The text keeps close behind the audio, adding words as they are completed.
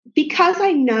because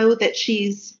I know that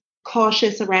she's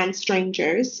cautious around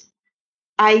strangers,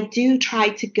 I do try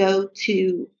to go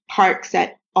to parks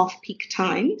at off-peak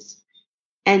times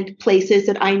and places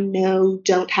that I know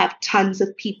don't have tons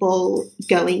of people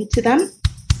going to them.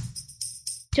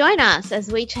 Join us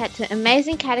as we chat to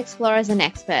amazing cat explorers and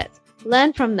experts,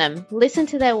 learn from them, listen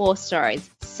to their war stories,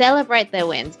 celebrate their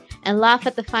wins, and laugh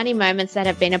at the funny moments that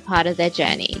have been a part of their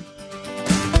journey.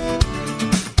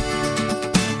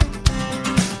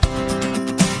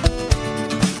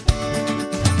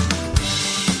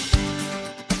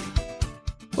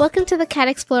 Welcome to the Cat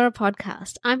Explorer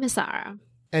podcast. I'm Asara.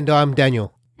 And I'm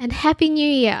Daniel. And Happy New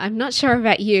Year. I'm not sure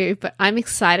about you, but I'm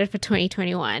excited for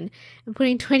 2021 and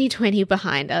putting 2020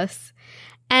 behind us.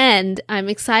 And I'm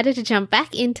excited to jump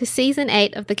back into Season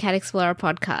 8 of the Cat Explorer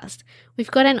podcast. We've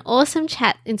got an awesome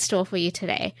chat in store for you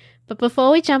today. But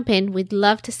before we jump in, we'd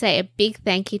love to say a big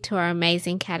thank you to our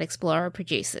amazing Cat Explorer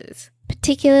producers,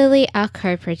 particularly our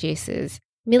co-producers,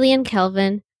 Millie and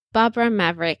Kelvin, Barbara and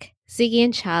Maverick, Ziggy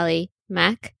and Charlie,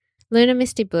 Mac, Luna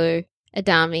Misty Blue,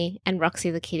 Adami, and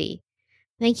Roxy the Kitty.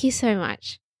 Thank you so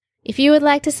much. If you would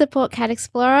like to support Cat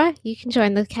Explorer, you can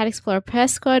join the Cat Explorer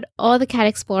Purse Squad or the Cat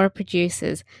Explorer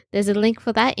producers. There's a link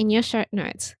for that in your show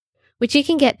notes, which you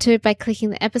can get to by clicking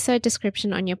the episode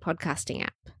description on your podcasting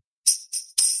app.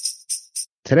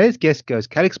 Today's guest goes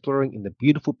cat exploring in the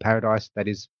beautiful paradise that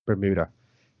is Bermuda.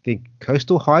 Think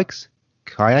coastal hikes,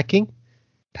 kayaking,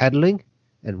 paddling,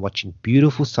 and watching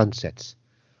beautiful sunsets.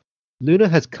 Luna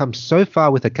has come so far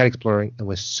with her cat exploring, and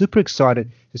we're super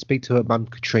excited to speak to her mum,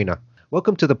 Katrina.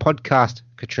 Welcome to the podcast,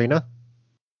 Katrina.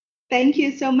 Thank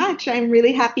you so much. I'm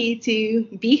really happy to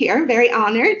be here. Very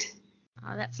honored.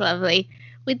 Oh, that's lovely.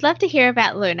 We'd love to hear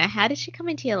about Luna. How did she come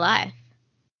into your life?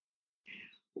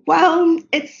 Well,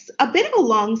 it's a bit of a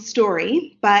long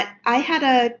story, but I had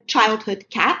a childhood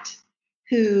cat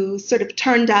who sort of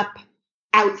turned up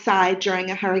outside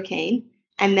during a hurricane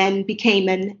and then became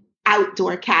an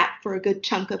outdoor cat for a good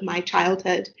chunk of my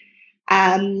childhood.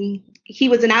 He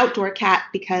was an outdoor cat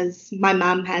because my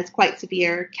mom has quite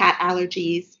severe cat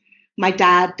allergies. My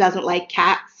dad doesn't like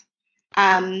cats.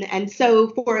 And so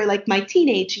for like my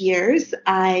teenage years,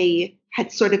 I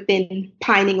had sort of been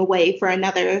pining away for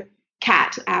another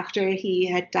cat after he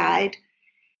had died.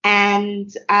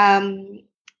 And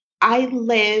I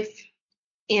live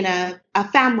in a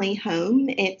family home.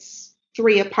 It's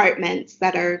 3 apartments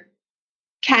that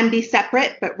can be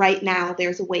separate, but right now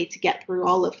there's a way to get through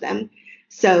all of them.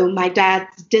 So my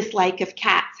dad's dislike of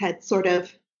cats had sort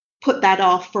of put that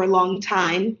off for a long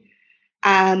time.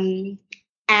 And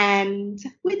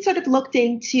we'd sort of looked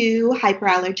into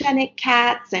hyperallergenic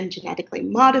cats and genetically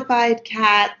modified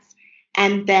cats.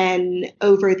 And then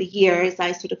over the years,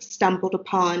 I sort of stumbled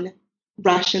upon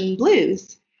Russian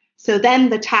blues. So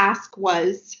then the task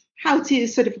was how to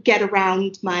sort of get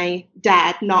around my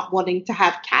dad not wanting to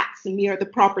have cats near the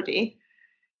property.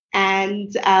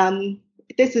 And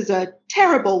this is a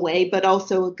terrible way, but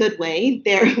also a good way.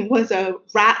 There was a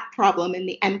rat problem in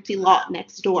the empty lot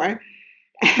next door,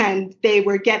 and they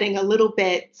were getting a little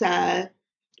bit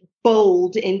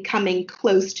bold in coming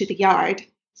close to the yard.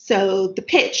 So the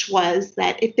pitch was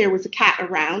that if there was a cat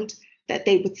around, that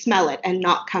they would smell it and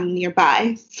not come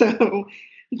nearby. So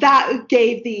that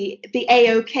gave the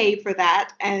A-OK for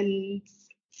that. And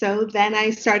so then I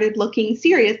started looking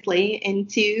seriously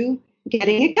into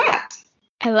getting a cat.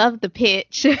 I love the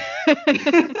pitch.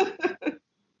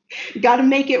 Got to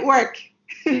make it work.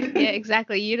 Yeah,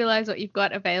 exactly. Utilize what you've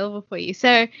got available for you.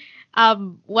 So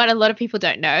what a lot of people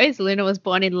don't know is Luna was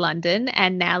born in London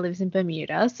and now lives in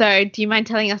Bermuda. So do you mind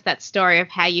telling us that story of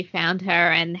how you found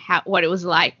her and what it was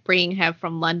like bringing her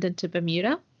from London to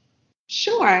Bermuda?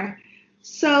 Sure.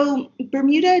 So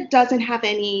Bermuda doesn't have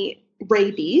any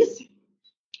rabies.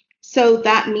 So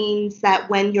that means that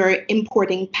when you're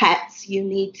importing pets, you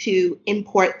need to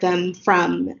import them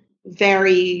from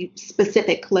very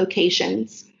specific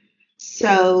locations.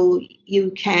 So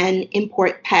you can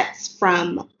import pets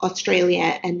from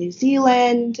Australia and New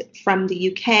Zealand, from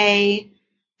the UK,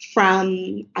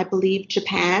 from, I believe,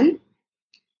 Japan,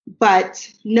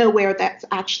 but nowhere that's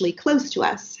actually close to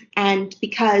us. And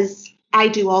because I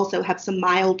do also have some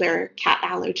milder cat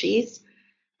allergies,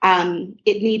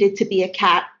 it needed to be a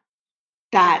cat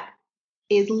that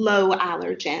is low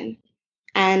allergen.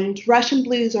 And Russian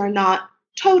blues are not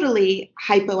totally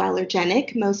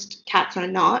hypoallergenic. Most cats are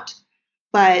not,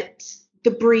 but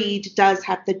the breed does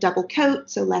have the double coat,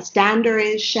 so less dander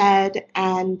is shed,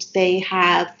 and they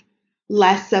have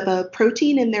less of a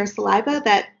protein in their saliva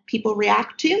that people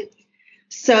react to.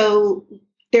 So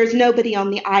there's nobody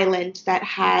on the island that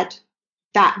had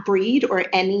that breed or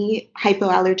any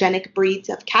hypoallergenic breeds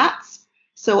of cats.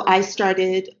 So I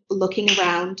started looking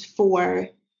around for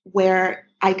where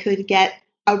I could get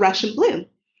a Russian Blue.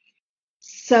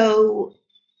 So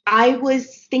I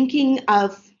was thinking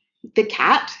of the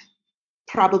cat,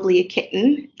 probably a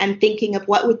kitten, and thinking of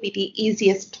what would be the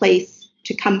easiest place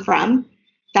to come from.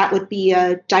 That would be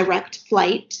a direct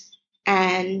flight.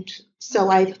 And so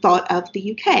I thought of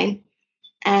the UK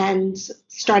and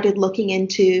started looking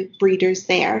into breeders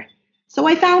there. So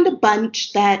I found a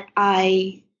bunch that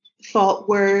I thought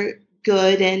were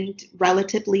good and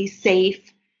relatively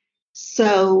safe.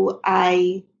 So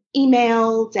I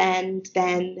emailed and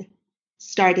then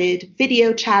started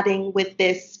video chatting with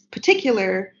this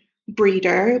particular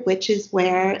breeder, which is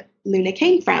where Luna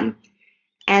came from.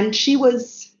 And she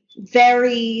was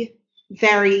very,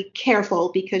 very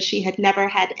careful because she had never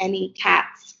had any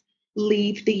cats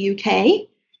leave the UK.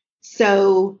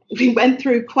 So we went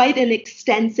through quite an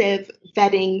extensive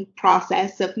vetting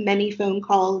process of many phone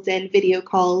calls and video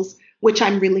calls, which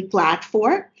I'm really glad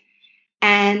for.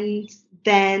 And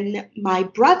then my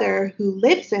brother, who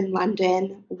lives in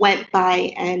London, went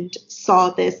by and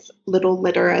saw this little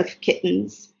litter of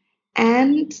kittens.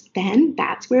 And then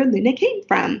that's where Luna came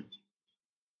from.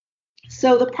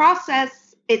 So the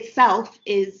process itself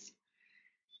is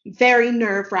very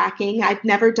nerve-wracking. I've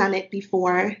never done it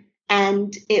before.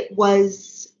 And it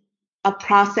was a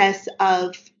process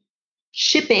of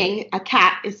shipping a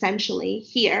cat essentially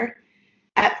here.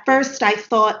 At first, I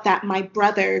thought that my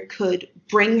brother could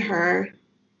bring her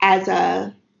as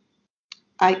a,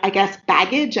 I guess,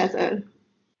 baggage, as a,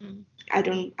 I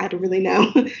don't really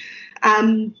know.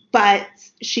 But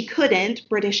she couldn't.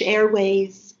 British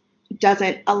Airways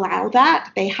doesn't allow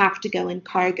that. They have to go in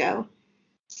cargo.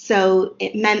 So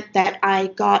it meant that I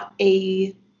got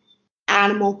a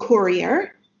animal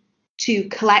courier to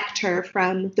collect her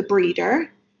from the breeder,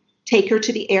 take her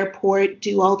to the airport,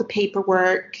 do all the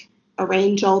paperwork,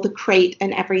 arrange all the crate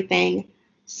and everything,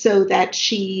 so that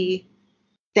she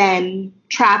then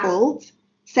traveled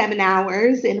 7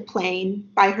 hours in a plane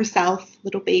by herself,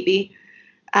 little baby,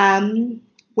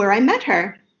 where I met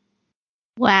her.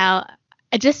 Wow.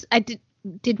 I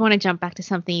did want to jump back to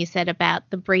something you said about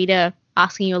the breeder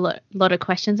asking you a lot of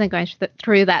questions and going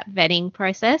through that vetting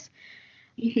process.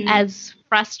 Mm-hmm. As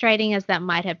frustrating as that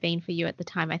might have been for you at the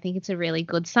time, I think it's a really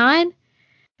good sign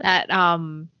that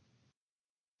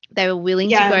they were willing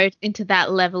to go into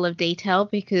that level of detail,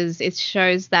 because it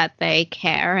shows that they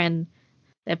care and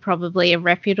they're probably a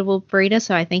reputable breeder.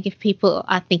 So I think if people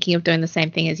are thinking of doing the same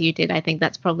thing as you did, I think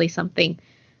that's probably something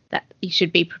that you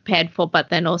should be prepared for, but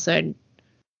then also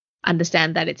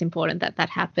understand that it's important that that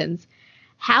happens.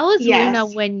 How was Luna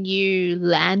when you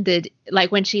landed,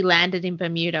 like when she landed in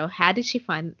Bermuda? How did she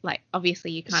find, like,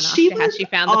 obviously you can't ask her how she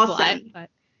found the flight.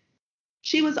 But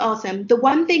she was awesome. The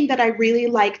one thing that I really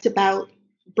liked about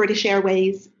British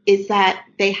Airways is that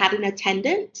they had an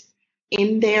attendant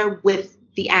in there with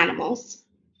the animals.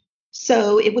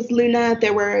 So it was Luna.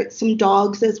 There were some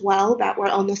dogs as well that were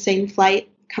on the same flight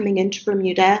coming into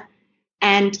Bermuda.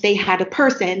 And they had a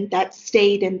person that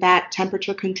stayed in that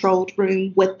temperature-controlled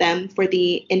room with them for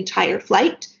the entire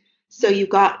flight. So you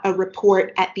got a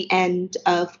report at the end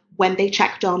of when they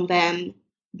checked on them,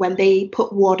 when they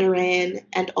put water in,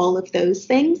 and all of those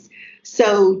things.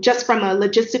 So just from a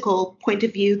logistical point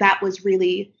of view, that was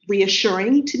really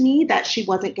reassuring to me that she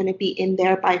wasn't going to be in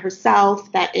there by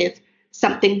herself, that if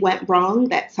something went wrong,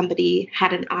 that somebody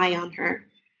had an eye on her.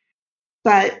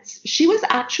 But she was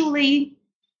actually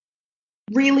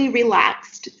really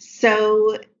relaxed.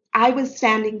 So I was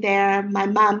standing there, my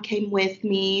mom came with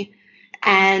me,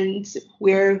 and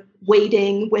we're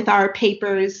waiting with our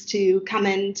papers to come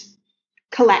and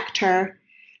collect her.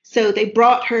 So they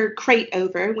brought her crate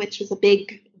over, which was a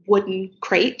big wooden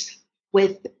crate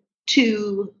with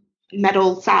 2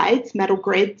 metal sides, metal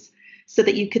grids, so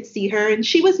that you could see her. And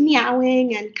she was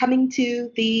meowing and coming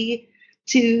to the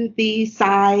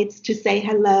sides to say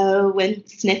hello and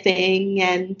sniffing,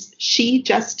 and she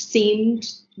just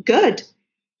seemed good.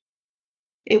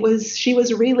 She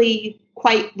was really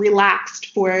quite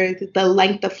relaxed for the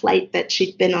length of flight that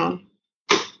she'd been on.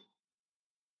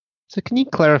 So can you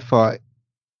clarify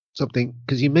something?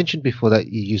 Because you mentioned before that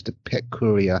you used a pet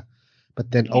courier,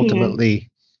 but then ultimately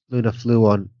Luna flew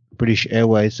on British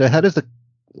Airways. So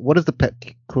what does the pet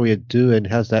courier do, and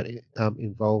how's that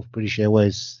involve British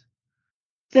Airways?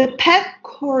 The pet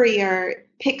courier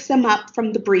picks them up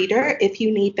from the breeder if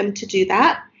you need them to do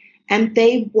that, and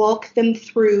they walk them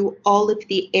through all of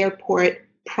the airport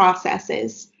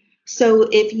processes. So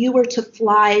if you were to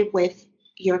fly with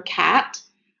your cat,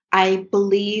 I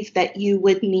believe that you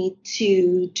would need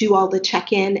to do all the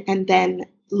check-in and then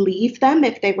leave them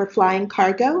if they were flying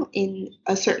cargo in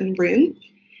a certain room.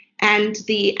 And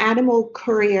the animal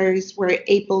couriers were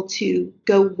able to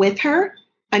go with her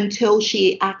until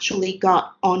she actually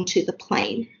got onto the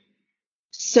plane.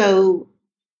 So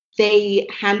they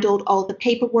handled all the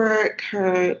paperwork,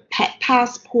 her pet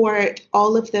passport,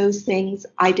 all of those things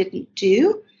I didn't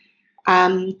do.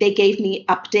 They gave me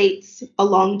updates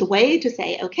along the way to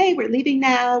say, okay, we're leaving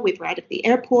now. We've arrived at the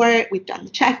airport. We've done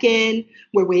the check-in.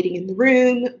 We're waiting in the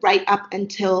room right up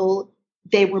until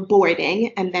they were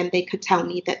boarding. And then they could tell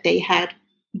me that they had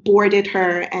boarded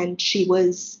her and she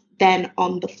was then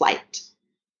on the flight.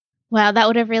 Wow, that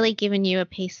would have really given you a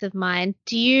peace of mind.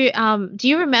 Do you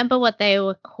remember what they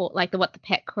were called, like what the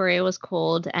pet courier was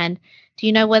called, and do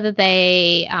you know whether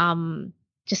they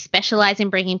just specialize in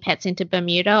bringing pets into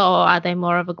Bermuda, or are they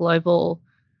more of a global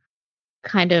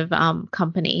kind of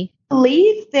company? I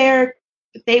believe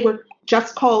they were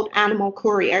just called animal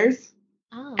couriers,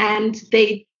 and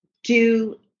they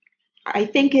do. I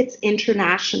think it's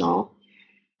international.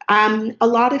 A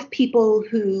lot of people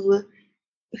who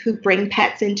bring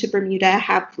pets into Bermuda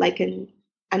have like an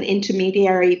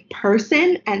intermediary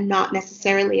person and not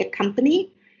necessarily a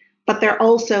company. But there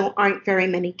also aren't very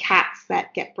many cats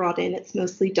that get brought in. It's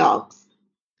mostly dogs.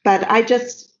 But I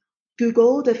just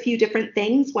Googled a few different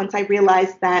things once I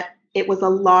realized that it was a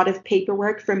lot of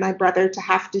paperwork for my brother to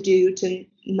have to do to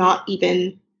not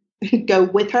even go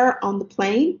with her on the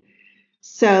plane.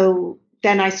 So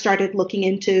then I started looking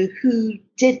into who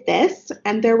did this,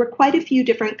 and there were quite a few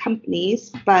different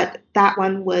companies, but that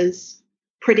one was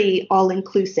pretty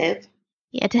all-inclusive.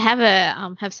 Yeah, to have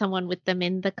have someone with them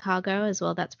in the cargo as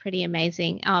well, that's pretty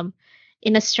amazing.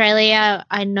 In Australia,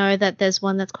 I know that there's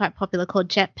one that's quite popular called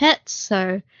Jet Pets,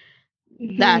 so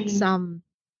that's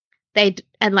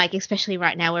and like especially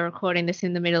right now we're recording this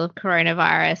in the middle of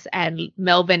coronavirus, and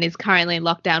Melbourne is currently in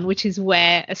lockdown, which is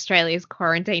where Australia's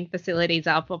quarantine facilities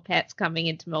are for pets coming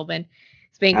into Melbourne.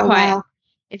 It's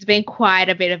been quite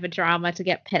a bit of a drama to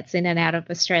get pets in and out of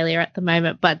Australia at the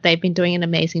moment, but they've been doing an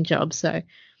amazing job. So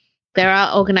there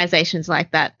are organizations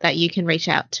like that you can reach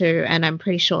out to, and I'm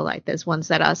pretty sure like there's ones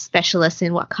that are specialists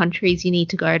in what countries you need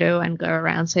to go to and go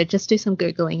around. So just do some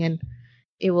Googling and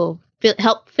it will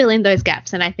help fill in those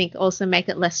gaps, and I think also make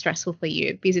it less stressful for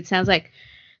you, because it sounds like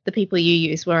the people you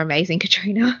used were amazing,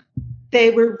 Katrina. They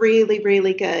were really,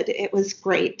 really good. It was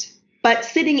great. But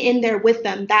sitting in there with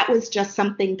them, that was just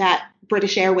something that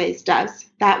British Airways does.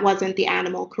 That wasn't the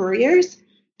animal couriers.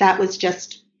 That was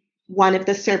just one of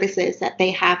the services that they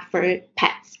have for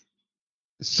pets.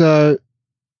 So,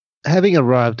 having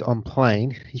arrived on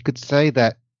plane, you could say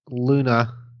that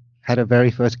Luna had her very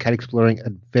first cat exploring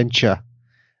adventure.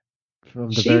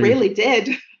 She really did.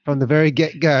 From the very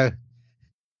get-go.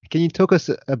 Can you talk us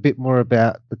a bit more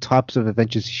about the types of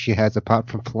adventures she has apart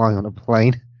from flying on a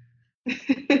plane?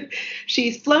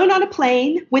 She's flown on a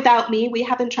plane without me. We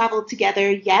haven't traveled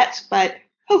together yet, but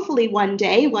hopefully one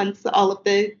day once all of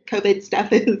the COVID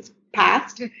stuff is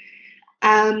past.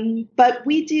 But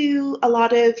we do a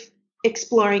lot of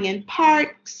exploring in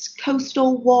parks,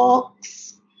 coastal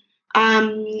walks.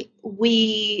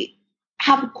 We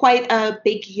have quite a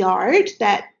big yard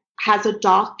that has a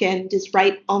dock and is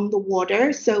right on the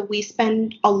water. So we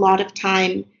spend a lot of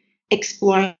time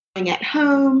exploring at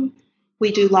home.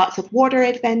 We do lots of water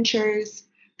adventures.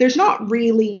 There's not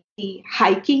really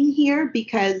hiking here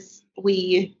because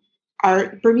Bermuda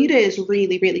is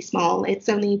really, really small. It's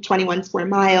only 21 square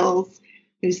miles.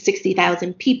 There's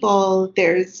 60,000 people.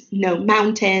 There's no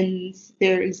mountains.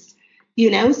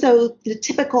 So the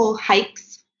typical hikes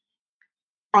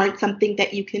aren't something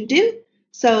that you can do.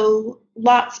 So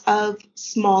lots of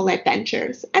small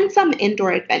adventures and some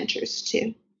indoor adventures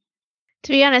too.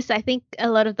 To be honest, I think a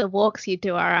lot of the walks you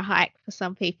do are a hike for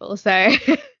some people. So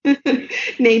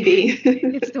maybe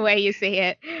it's the way you see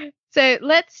it. So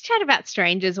let's chat about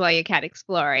strangers while you're cat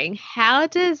exploring. How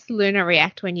does Luna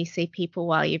react when you see people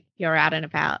while you're out and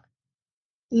about?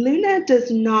 Luna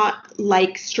does not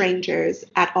like strangers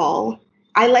at all.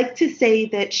 I like to say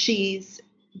that she's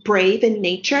brave in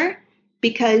nature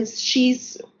because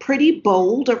she's pretty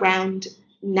bold around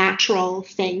natural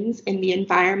things in the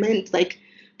environment, like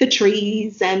the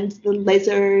trees and the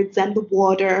lizards and the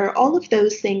water, all of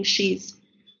those things she's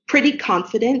pretty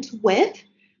confident with,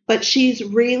 but she's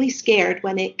really scared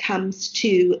when it comes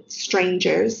to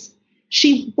strangers.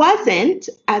 She wasn't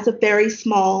as a very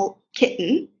small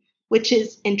kitten, which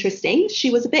is interesting.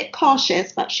 She was a bit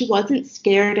cautious, but she wasn't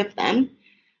scared of them.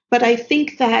 But I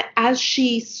think that as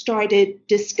she started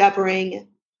discovering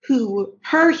who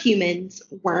her humans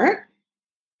were,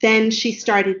 then she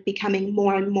started becoming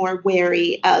more and more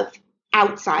wary of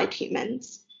outside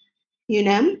humans,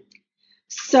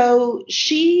 So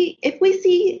if we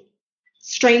see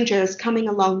strangers coming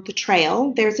along the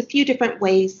trail, there's a few different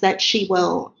ways that she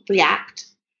will react.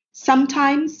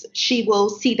 Sometimes she will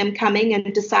see them coming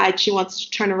and decide she wants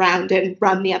to turn around and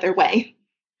run the other way.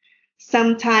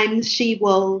 Sometimes she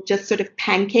will just sort of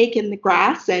pancake in the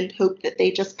grass and hope that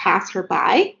they just pass her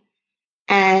by.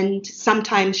 And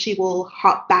sometimes she will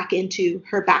hop back into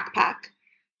her backpack.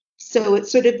 So it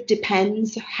sort of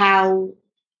depends how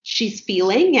she's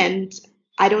feeling, and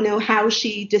I don't know how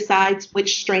she decides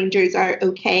which strangers are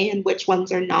okay and which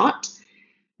ones are not.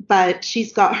 But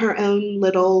she's got her own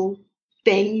little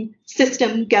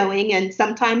system going, and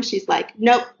sometimes she's like,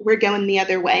 nope, we're going the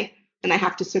other way. And I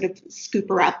have to sort of scoop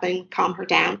her up and calm her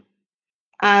down.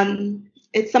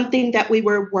 It's something that we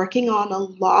were working on a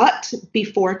lot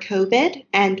before COVID,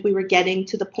 and we were getting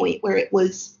to the point where it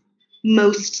was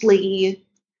mostly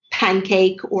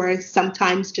pancake or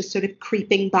sometimes just sort of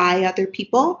creeping by other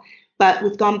people. But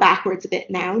we've gone backwards a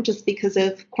bit now just because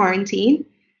of quarantine.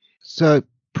 So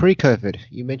pre-COVID,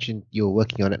 you mentioned you were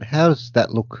working on it. How does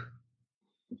that look?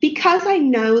 Because I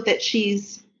know that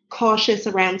she's cautious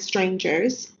around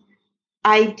strangers,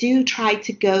 I do try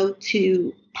to go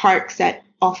to parks at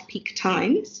off-peak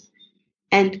times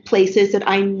and places that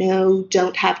I know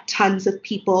don't have tons of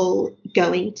people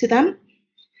going to them.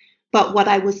 But what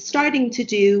I was starting to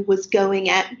do was going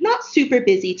at not super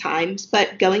busy times,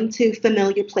 but going to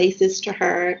familiar places to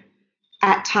her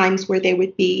at times where there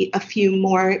would be a few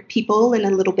more people and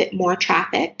a little bit more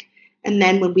traffic. And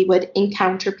then when we would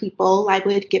encounter people, I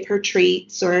would give her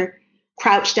treats or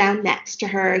crouch down next to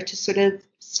her to sort of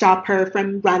stop her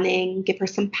from running, give her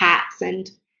some pats and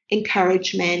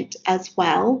encouragement as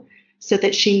well, so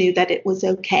that she knew that it was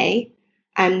okay.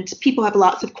 And people have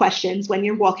lots of questions when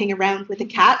you're walking around with a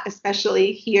cat,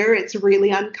 especially here. It's really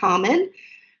uncommon.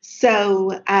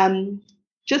 So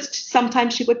just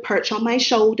sometimes she would perch on my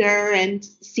shoulder and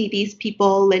see these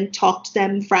people and talk to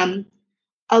them from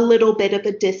a little bit of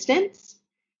a distance.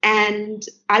 And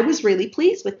I was really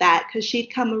pleased with that because she'd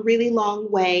come a really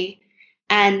long way.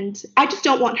 And I just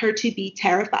don't want her to be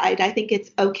terrified. I think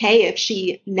it's okay if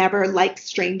she never likes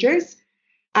strangers.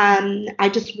 I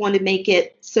just want to make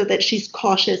it so that she's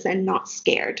cautious and not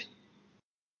scared.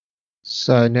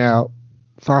 So now,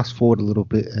 fast forward a little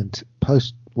bit and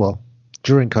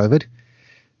during COVID,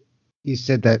 you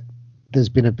said that there's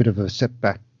been a bit of a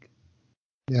setback.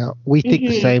 Now, we think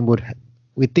the same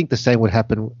would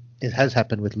happen. It has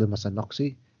happened with Lumos and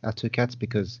Noxie, our two cats,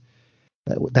 because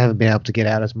they haven't been able to get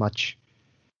out as much.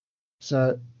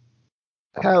 So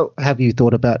how have you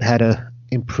thought about how to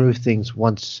improve things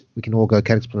once we can all go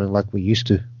cat exploring like we used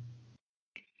to?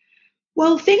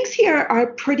 Well, things here are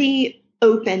pretty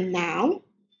open now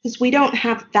because we don't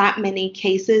have that many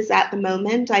cases at the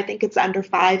moment. I think it's under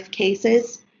 5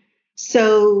 cases.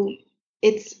 So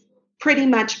it's pretty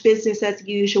much business as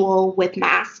usual with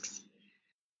masks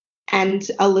and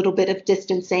a little bit of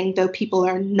distancing, though people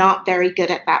are not very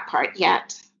good at that part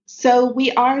yet. So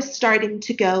we are starting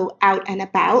to go out and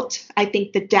about. I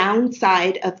think the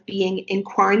downside of being in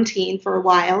quarantine for a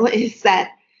while is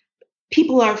that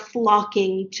people are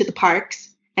flocking to the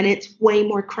parks and it's way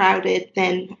more crowded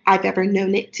than I've ever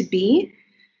known it to be.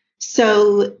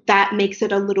 So that makes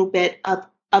it a little bit of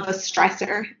a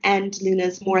stressor, and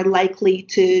Luna's more likely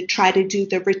to try to do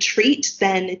the retreat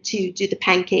than to do the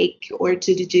pancake or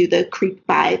to do the creep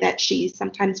by that she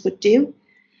sometimes would do.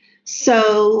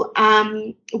 So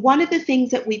one of the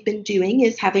things that we've been doing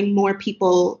is having more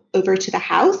people over to the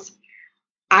house.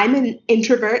 I'm an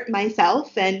introvert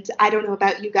myself, and I don't know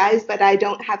about you guys, but I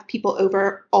don't have people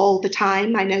over all the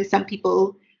time. I know some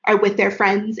people are with their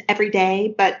friends every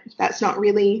day, but that's not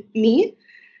really me.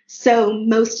 So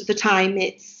most of the time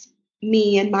it's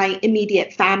me and my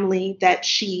immediate family that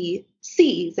she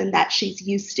sees and that she's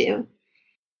used to.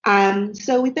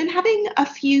 So we've been having a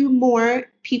few more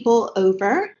people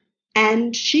over,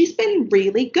 and she's been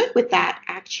really good with that,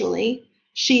 actually.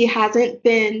 She hasn't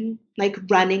been like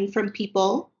running from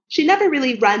people. She never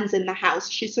really runs in the house.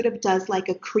 She sort of does like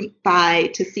a creep by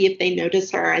to see if they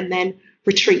notice her and then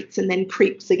retreats and then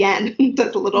creeps again.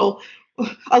 Does a little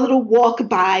walk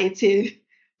by to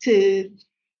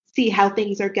see how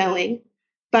things are going.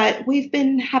 But we've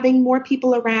been having more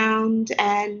people around,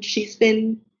 and she's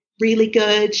been really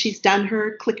good. She's done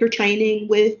her clicker training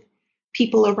with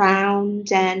people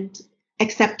around and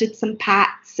accepted some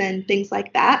pats and things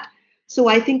like that. So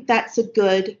I think that's a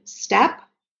good step.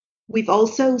 We've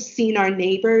also seen our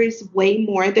neighbors way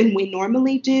more than we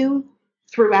normally do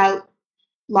throughout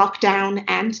lockdown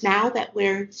and now that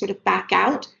we're sort of back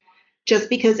out, just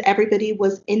because everybody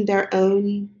was in their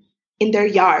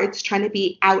yards trying to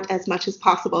be out as much as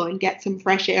possible and get some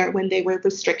fresh air when they were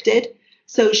restricted.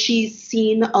 So she's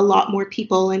seen a lot more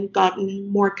people and gotten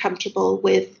more comfortable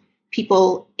with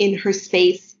people in her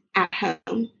space at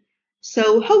home.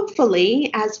 So hopefully,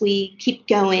 as we keep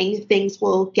going, things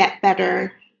will get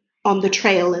better on the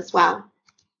trail as well.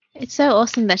 It's so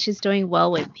awesome that she's doing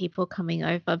well with people coming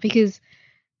over, because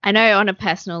I know on a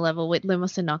personal level with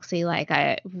Lumos and Noxie,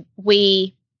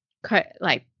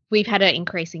 we've had an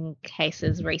increase in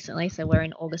cases recently. So we're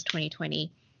in August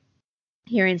 2020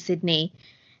 here in Sydney.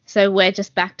 So we're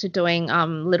just back to doing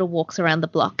little walks around the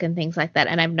block and things like that.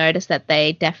 And I've noticed that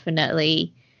they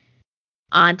definitely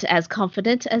aren't as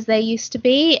confident as they used to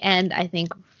be. And I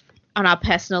think on our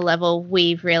personal level,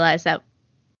 we've realized that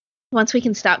once we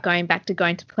can start going back to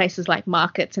going to places like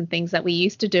markets and things that we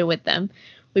used to do with them,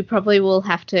 we probably will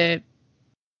have to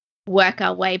work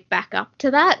our way back up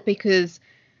to that, because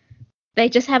they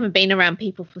just haven't been around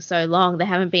people for so long. They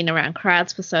haven't been around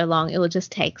crowds for so long. It will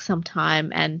just take some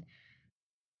time. And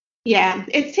yeah,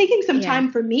 it's taking some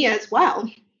time for me as well.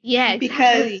 Yeah, exactly.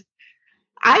 Because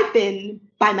I've been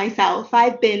by myself.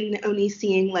 I've been only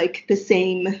seeing like the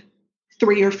same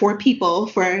 3 or 4 people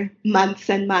for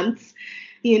months and months.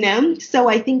 So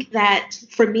I think that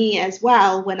for me as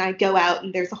well, when I go out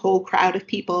and there's a whole crowd of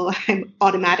people, I'm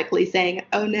automatically saying,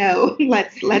 oh no,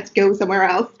 let's go somewhere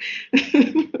else.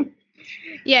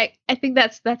 Yeah, I think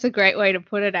that's a great way to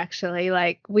put it, actually.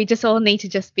 Like, we just all need to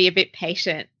just be a bit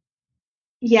patient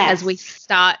as we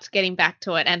start getting back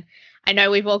to it. And I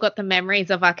know we've all got the memories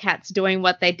of our cats doing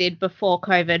what they did before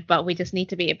COVID, but we just need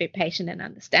to be a bit patient and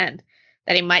understand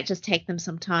that it might just take them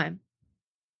some time.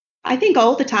 I think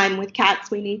all the time with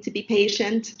cats, we need to be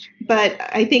patient. But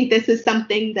I think this is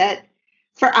something that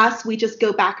for us, we just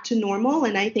go back to normal.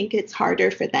 And I think it's harder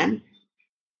for them.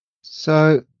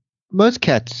 So most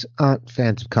cats aren't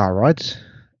fans of car rides,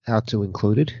 our two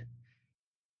included.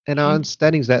 And our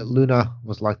understanding is that Luna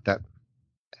was like that.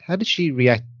 How did she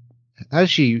react? How did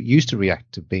she used to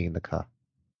react to being in the car?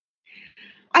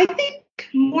 I think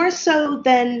more so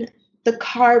than the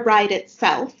car ride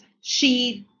itself,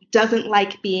 she doesn't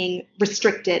like being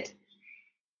restricted.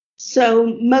 So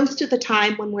most of the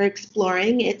time when we're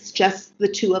exploring, it's just the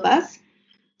two of us.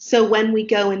 So when we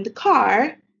go in the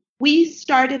car, we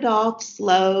started off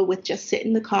slow with just sit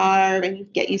in the car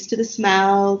and get used to the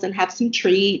smells and have some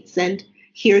treats and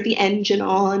hear the engine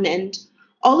on, and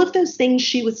all of those things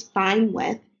she was fine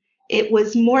with. It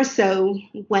was more so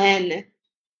when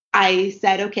I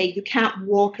said, okay, you can't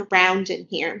walk around in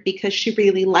here, because she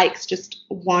really likes just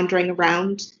wandering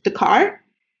around the car.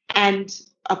 And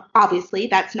obviously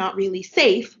that's not really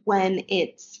safe when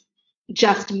it's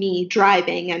just me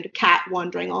driving and a cat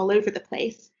wandering all over the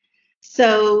place.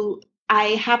 So I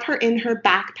have her in her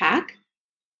backpack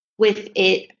with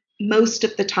it most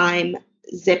of the time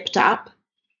zipped up.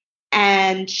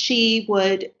 And she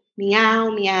would meow,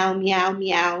 meow, meow,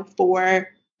 meow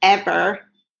forever,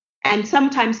 and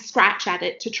sometimes scratch at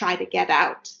it to try to get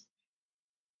out.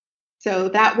 So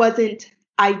that wasn't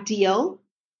ideal.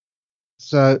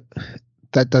 So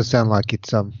that does sound like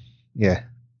it's a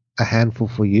handful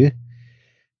for you.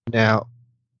 Now,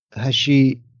 has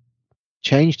she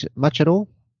changed much at all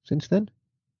since then?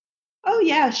 Oh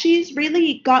yeah, she's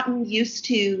really gotten used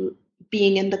to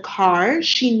being in the car.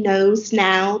 She knows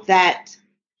now that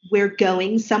we're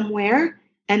going somewhere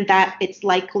and that it's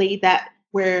likely that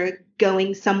we're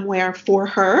going somewhere for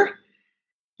her,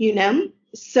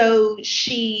 So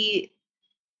she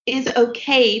is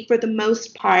okay for the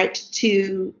most part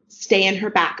to stay in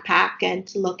her backpack and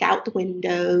to look out the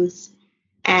windows.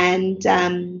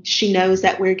 And she knows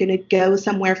that we're going to go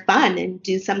somewhere fun and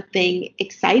do something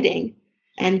exciting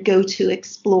and go to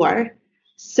explore.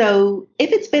 So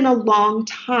if it's been a long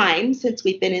time since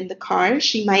we've been in the car,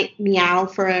 she might meow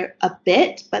for a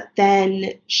bit, but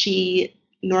then she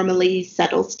normally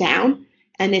settles down.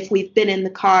 And if we've been in the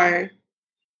car,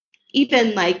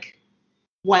 even like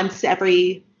once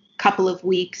every couple of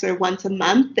weeks or once a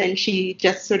month, then she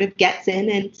just sort of gets in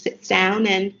and sits down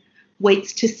and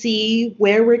waits to see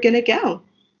where we're going to go.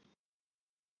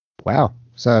 Wow.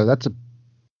 So that's a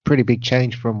pretty big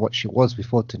change from what she was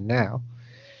before to now.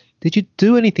 Did you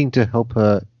do anything to help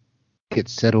her get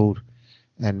settled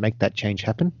and make that change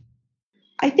happen?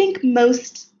 I think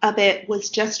most of it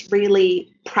was just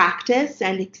really practice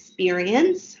and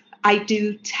experience. I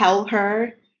do tell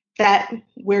her that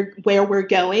where we're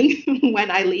going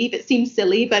when I leave. It seems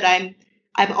silly, but I'm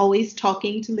always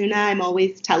talking to Luna. I'm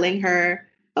always telling her,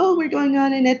 oh, we're going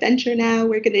on an adventure now.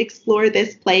 We're going to explore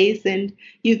this place, and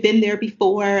you've been there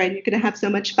before, and you're going to have so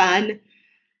much fun.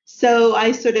 So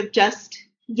I sort of just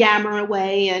yammer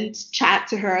away and chat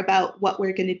to her about what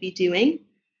we're going to be doing.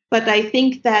 But I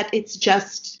think that it's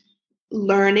just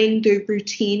learning the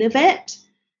routine of it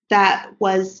that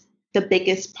was the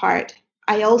biggest part.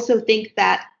 I also think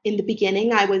that in the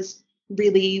beginning, I was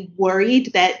really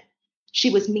worried that she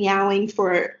was meowing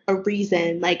for a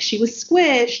reason, like she was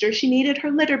squished or she needed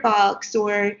her litter box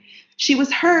or she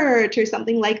was hurt or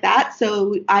something like that.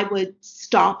 So I would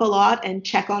stop a lot and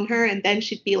check on her, and then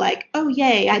she'd be like, oh,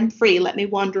 yay, I'm free. Let me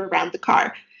wander around the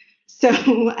car.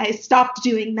 So I stopped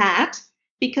doing that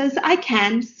because I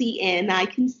can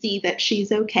see that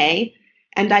she's okay.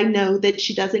 And I know that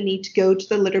she doesn't need to go to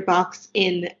the litter box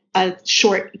in a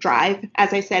short drive.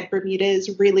 As I said, Bermuda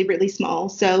is really, really small.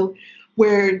 So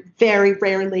we're very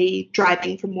rarely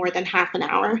driving for more than half an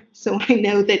hour. So I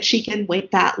know that she can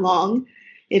wait that long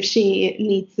if she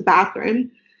needs the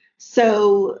bathroom.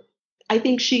 So I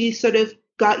think she sort of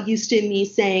got used to me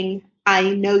saying, I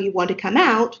know you want to come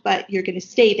out, but you're going to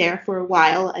stay there for a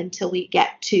while until we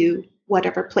get to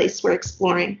whatever place we're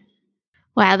exploring.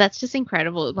 Wow, that's just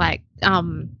incredible. Like,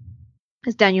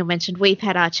 as Daniel mentioned, we've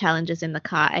had our challenges in the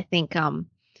car. I think our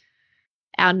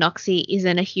Noxie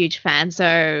isn't a huge fan.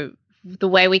 So the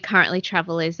way we currently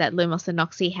travel is that Lumos and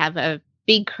Noxie have a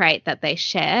big crate that they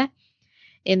share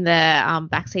in the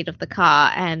backseat of the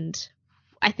car. And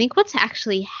I think what's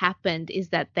actually happened is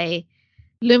that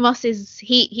Lumos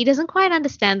he doesn't quite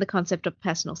understand the concept of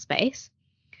personal space.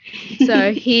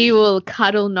 So he will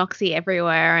cuddle Noxie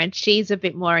everywhere, and she's a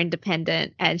bit more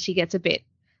independent, and she gets a bit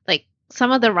like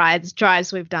some of the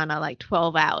drives we've done are like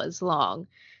 12 hours long.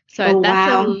 So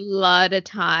that's a lot of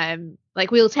time.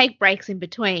 Like we'll take breaks in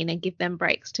between and give them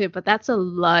breaks too, but that's a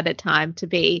lot of time to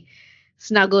be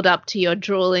snuggled up to your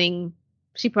drooling,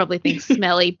 she probably thinks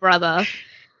smelly brother.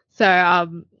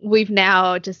 So we've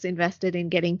now just invested in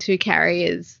getting 2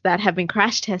 carriers that have been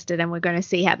crash tested, and we're going to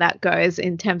see how that goes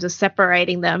in terms of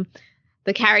separating them.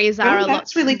 The carriers are a lot.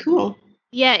 That's really cool.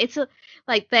 Yeah,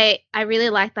 I really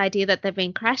like the idea that they've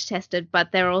been crash tested,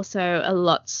 but they're also a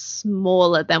lot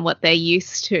smaller than what they're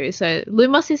used to. So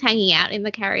Lumos is hanging out in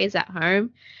the carriers at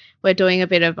home. We're doing a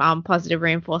bit of positive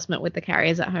reinforcement with the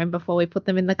carriers at home before we put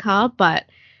them in the car, but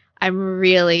I'm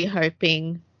really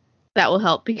hoping that will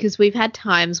help, because we've had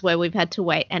times where we've had to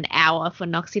wait an hour for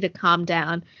Noxie to calm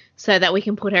down so that we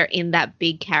can put her in that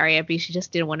big carrier, because she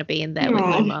just didn't want to be in there with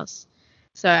Lumos.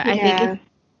 So yeah. I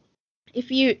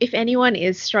think if anyone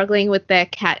is struggling with their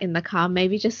cat in the car,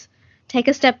 maybe just take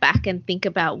a step back and think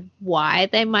about why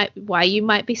you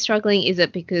might be struggling. Is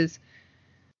it because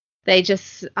they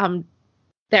just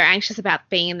they're anxious about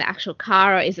being in the actual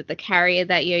car, or is it the carrier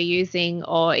that you're using,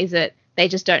 or is it they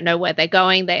just don't know where they're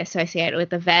going, they associate it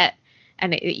with the vet,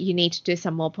 and you need to do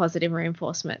some more positive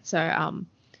reinforcement. So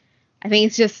I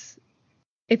think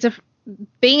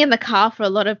being in the car for a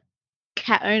lot of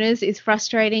cat owners is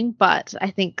frustrating, but I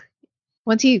think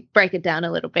once you break it down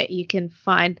a little bit, you can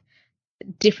find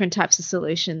different types of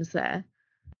solutions there.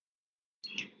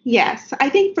 Yes, I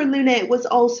think for Luna it was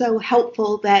also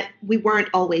helpful that we weren't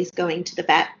always going to the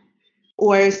vet,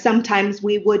 or sometimes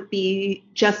we would be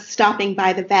just stopping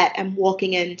by the vet and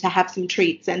walking in to have some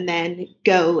treats and then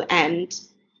go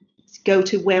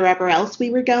to wherever else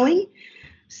we were going,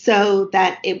 so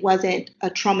that it wasn't a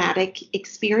traumatic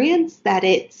experience, that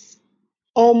it's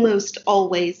almost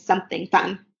always something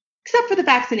fun, except for the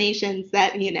vaccinations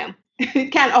that,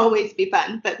 it can't always be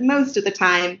fun, but most of the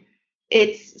time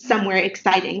it's somewhere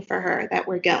exciting for her that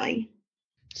we're going.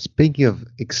 Speaking of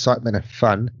excitement and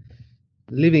fun,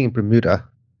 living in Bermuda,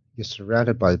 you're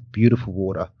surrounded by beautiful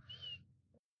water.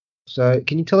 So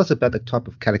can you tell us about the type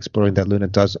of cat exploring that Luna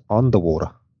does on the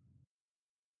water?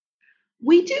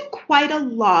 We do quite a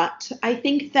lot. I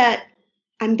think that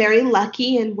I'm very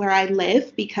lucky in where I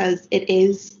live because it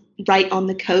is right on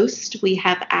the coast. We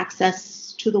have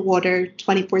access to the water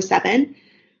 24/7.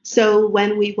 So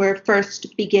when we were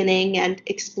first beginning and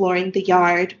exploring the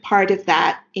yard, part of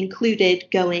that included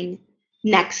going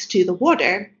next to the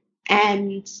water.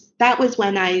 And that was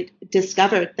when I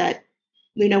discovered that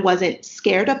Luna wasn't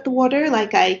scared of the water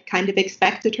like I kind of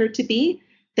expected her to be,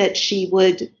 that she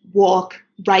would walk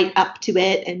right up to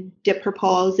it and dip her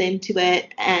paws into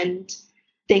it and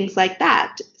things like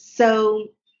that. So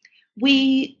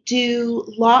we do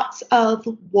lots of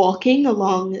walking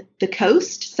along the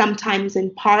coast, sometimes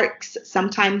in parks,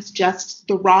 sometimes just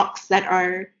the rocks that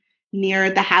are near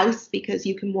the house, because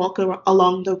you can walk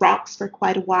along the rocks for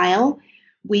quite a while.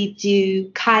 We do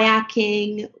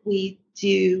kayaking, we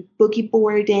do boogie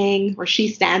boarding, where she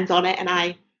stands on it and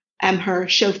I am her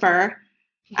chauffeur.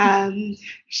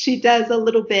 She does a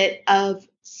little bit of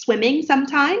swimming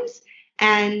sometimes.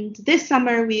 And this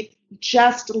summer we've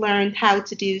just learned how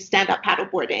to do stand-up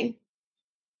paddleboarding.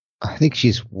 I think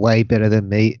she's way better than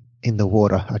me in the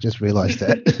water. I just realized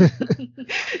that.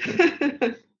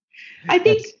 I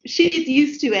think she's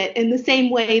used to it in the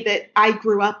same way that I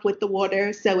grew up with the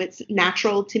water, so it's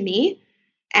natural to me.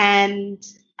 And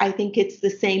I think it's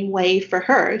the same way for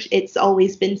her. It's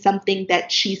always been something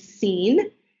that she's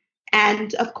seen.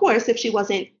 And of course, if she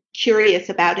wasn't curious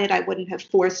about it, I wouldn't have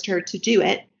forced her to do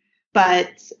it.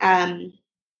 But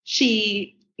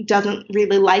she doesn't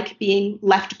really like being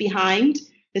left behind,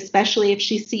 especially if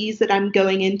she sees that I'm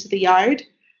going into the yard.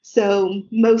 So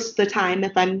most of the time,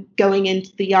 if I'm going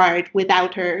into the yard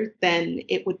without her, then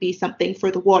it would be something for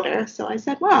the water. So I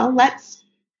said, well, let's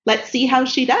see how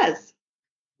she does.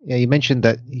 Yeah, you mentioned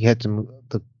that you had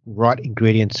the right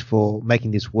ingredients for making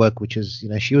this work, which is,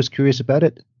 she was curious about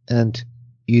it, and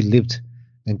you lived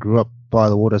and grew up by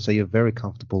the water, so you're very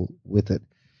comfortable with it,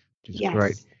 which is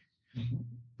great.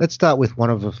 Let's start with one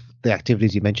of the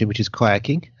activities you mentioned, which is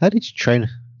kayaking. How did you train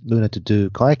Luna to do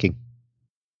kayaking?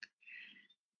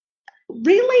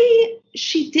 Really,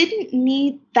 she didn't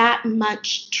need that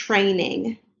much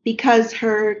training because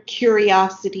her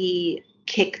curiosity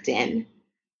kicked in.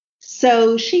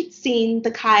 So she'd seen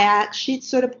the kayaks, she'd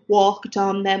sort of walked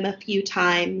on them a few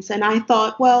times, and I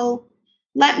thought, well,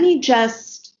 let me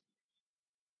just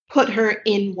put her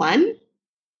in one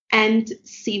and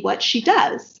see what she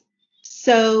does.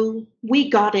 So we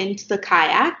got into the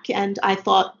kayak, and I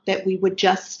thought that we would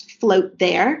just float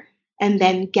there and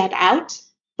then get out,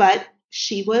 but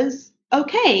she was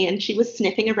okay, and she was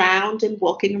sniffing around and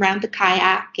walking around the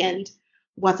kayak and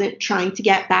wasn't trying to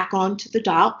get back onto the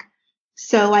dock.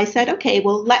 So I said, okay,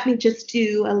 well, let me just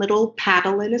do a little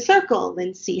paddle in a circle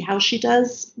and see how she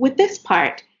does with this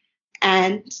part.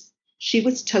 And she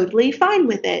was totally fine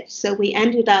with it. So we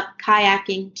ended up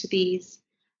kayaking to these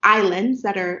islands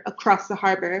that are across the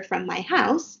harbor from my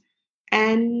house.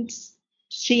 And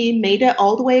she made it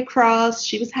all the way across.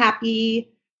 She was happy.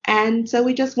 And so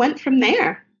we just went from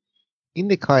there. In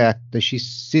the kayak, does she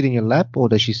sit in your lap, or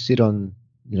does she sit on,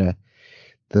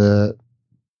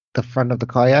 the front of the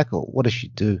kayak, or what does she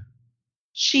do?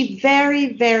 She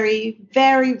very, very,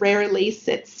 very rarely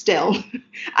sits still.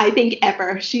 I think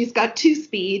ever. She's got two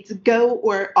speeds, go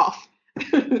or off.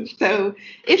 So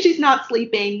if she's not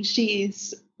sleeping,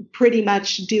 she's pretty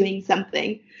much doing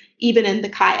something, even in the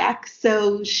kayak.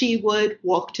 So she would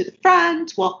walk to the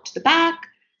front, walk to the back,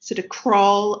 sort of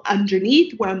crawl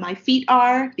underneath where my feet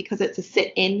are, because it's a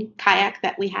sit-in kayak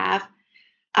that we have.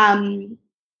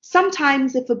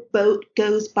 Sometimes if a boat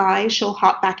goes by, she'll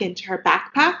hop back into her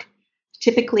backpack.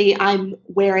 Typically, I'm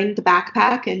wearing the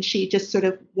backpack and she just sort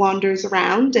of wanders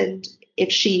around. And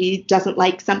if she doesn't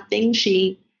like something,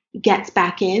 she gets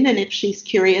back in. And if she's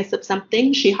curious of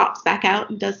something, she hops back out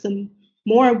and does some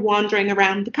more wandering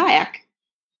around the kayak.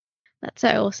 That's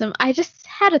so awesome. I just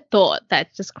had a thought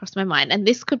that just crossed my mind. And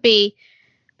this could be,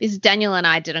 because Daniel and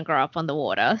I didn't grow up on the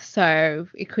water. So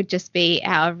it could just be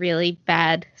our really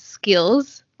bad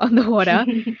skills on the water.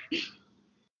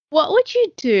 What would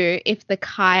you do if the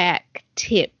kayak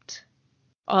tipped?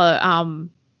 Or oh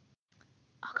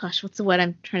gosh, what's the word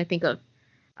I'm trying to think of?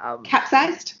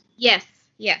 Capsized? Yes.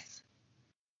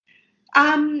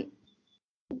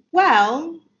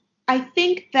 Well, I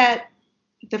think that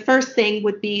the first thing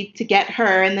would be to get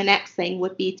her, and the next thing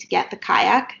would be to get the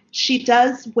kayak. She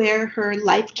does wear her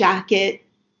life jacket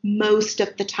most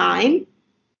of the time.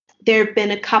 There have been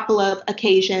a couple of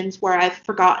occasions where I've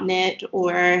forgotten it,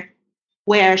 or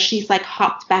where she's like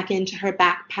hopped back into her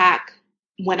backpack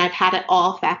when I've had it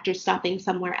off after stopping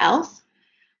somewhere else.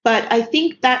 But I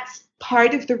think that's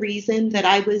part of the reason that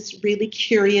I was really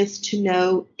curious to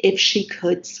know if she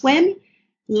could swim.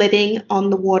 Living on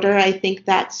the water, I think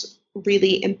that's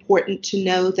really important to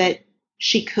know that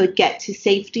she could get to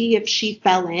safety if she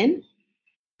fell in.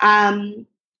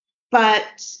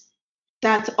 But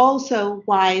that's also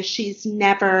why she's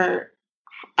never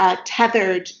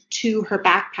tethered to her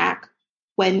backpack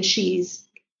when she's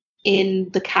in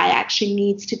the kayak. She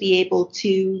needs to be able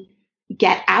to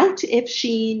get out if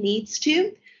she needs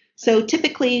to. So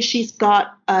typically she's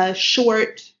got a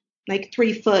short, like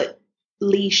 3-foot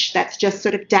leash that's just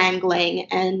sort of dangling,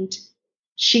 and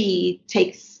she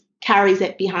carries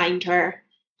it behind her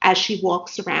as she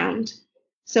walks around.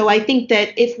 So I think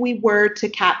that if we were to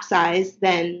capsize,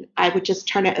 then I would just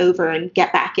turn it over and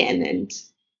get back in and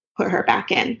put her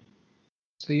back in.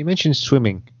 So you mentioned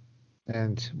swimming,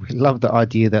 and we love the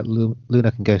idea that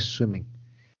Luna can go swimming.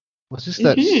 Was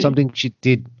this something she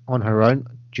did on her own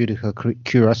due to her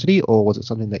curiosity, or was it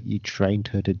something that you trained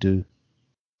her to do?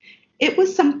 It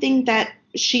was something that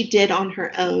she did on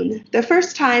her own. The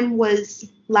first time was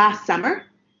last summer,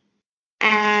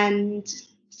 and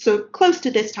so close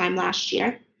to this time last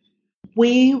year.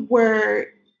 We were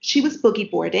she was boogie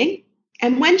boarding.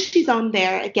 And when she's on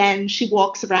there, again, she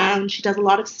walks around. She does a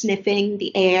lot of sniffing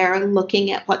the air,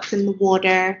 looking at what's in the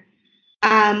water.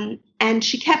 And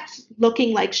she kept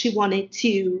looking like she wanted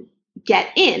to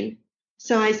get in.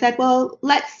 So I said, well,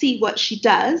 let's see what she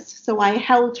does. So I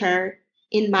held her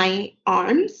in my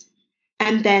arms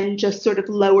and then just sort of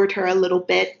lowered her a little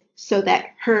bit so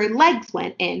that her legs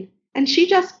went in. And she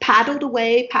just paddled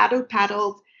away,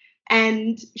 paddled.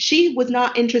 And she was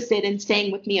not interested in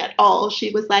staying with me at all.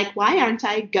 She was like, why aren't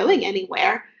I going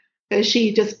anywhere?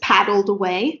 She just paddled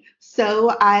away.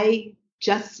 So I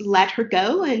just let her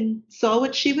go and saw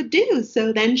what she would do.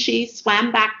 So then she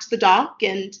swam back to the dock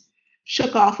and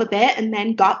shook off a bit and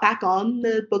then got back on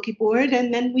the boogie board.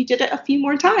 And then we did it a few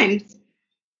more times.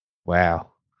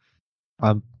 Wow.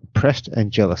 I'm impressed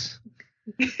and jealous.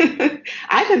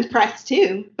 I'm impressed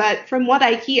too. But from what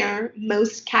I hear,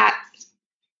 most cats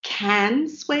can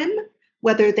swim.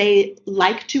 Whether they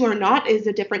like to or not is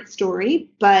a different story.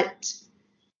 But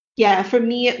yeah, for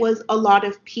me, it was a lot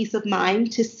of peace of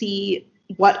mind to see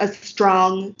what a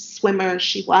strong swimmer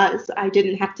she was. I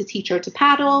didn't have to teach her to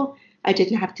paddle. I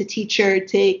didn't have to teach her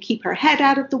to keep her head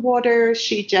out of the water.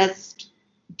 She just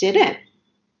did it.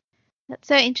 That's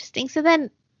so interesting. So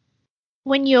then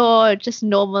when you're just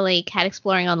normally cat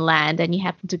exploring on land and you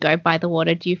happen to go by the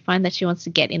water, do you find that she wants to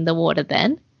get in the water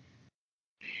then?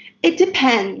 It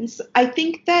depends. I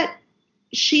think that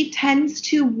she tends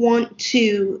to want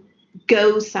to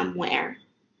go somewhere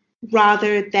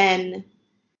rather than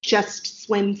just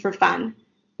swim for fun,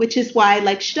 which is why,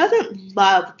 like, she doesn't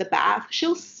love the bath.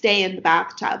 She'll stay in the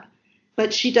bathtub,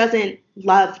 but she doesn't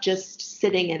love just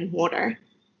sitting in water.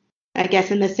 I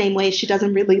guess in the same way she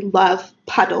doesn't really love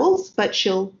puddles, but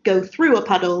she'll go through a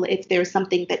puddle if there's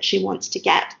something that she wants to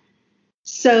get.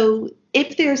 So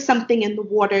if there's something in the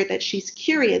water that she's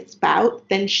curious about,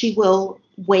 then she will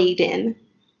wade in.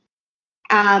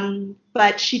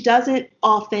 But she doesn't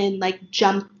often like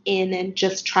jump in and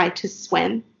just try to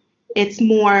swim. It's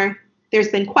more, there's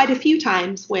been quite a few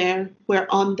times where we're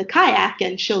on the kayak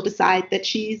and she'll decide that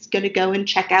she's going to go and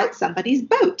check out somebody's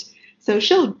boat. So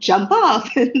she'll jump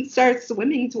off and start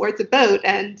swimming towards a boat,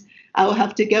 and I'll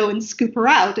have to go and scoop her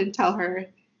out and tell her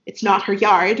it's not her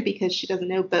yard because she doesn't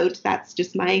know boat. That's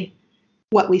just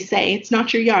what we say. It's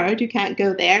not your yard. You can't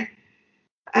go there.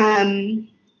 And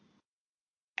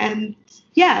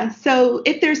yeah, so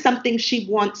if there's something she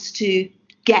wants to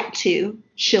get to,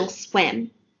 she'll swim.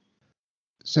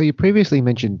 So you previously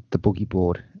mentioned the boogie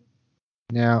board.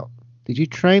 Now, did you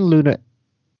train Luna,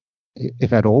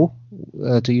 if at all,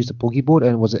 to use the boogie board,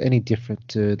 and was it any different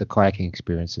to the kayaking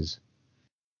experiences?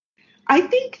 I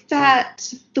think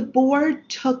that the board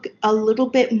took a little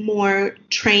bit more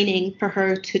training for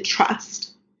her to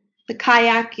trust. The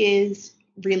kayak is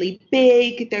really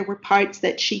big. There were parts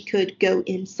that she could go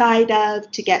inside of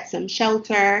to get some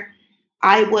shelter.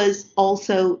 I was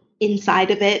also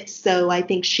inside of it, so I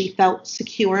think she felt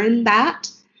secure in that.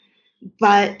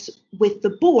 But with the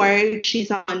board,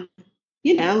 she's on,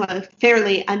 a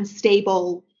fairly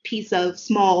unstable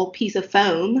small piece of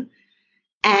foam,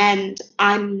 and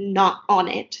I'm not on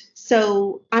it.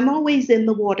 So I'm always in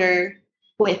the water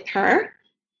with her.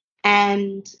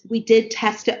 And we did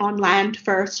test it on land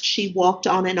first. She walked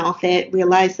on and off it,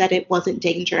 realized that it wasn't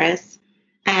dangerous.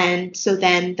 And so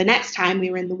then the next time we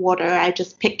were in the water, I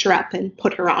just picked her up and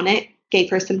put her on it,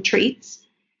 gave her some treats.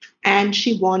 And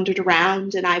she wandered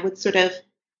around, and I would sort of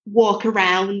walk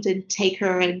around and take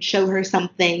her and show her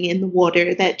something in the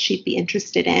water that she'd be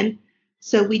interested in.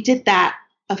 So we did that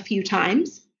a few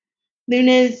times.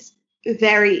 Luna's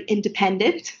very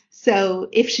independent. So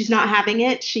if she's not having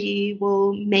it, she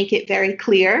will make it very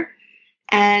clear.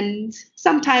 And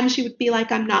sometimes she would be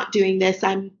like, I'm not doing this.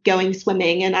 I'm going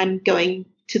swimming and I'm going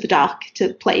to the dock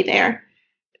to play there.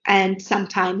 And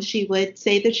sometimes she would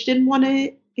say that she didn't want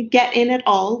to get in at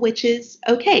all, which is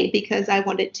okay because I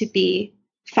want it to be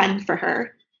fun for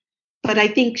her. But I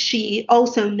think she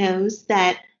also knows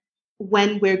that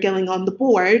when we're going on the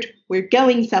board, we're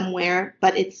going somewhere,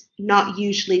 but it's not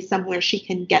usually somewhere she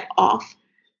can get off.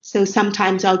 So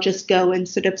sometimes I'll just go and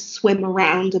sort of swim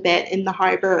around a bit in the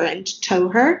harbor and tow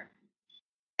her.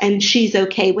 And she's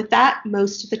okay with that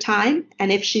most of the time.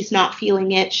 And if she's not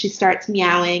feeling it, she starts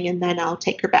meowing and then I'll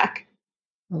take her back.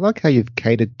 I like how you've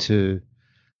catered to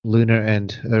Luna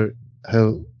and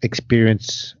her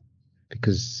experience,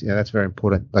 because that's very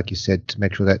important, like you said, to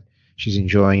make sure that she's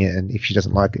enjoying it. And if she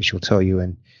doesn't like it, she'll tell you.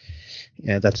 And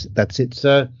that's it.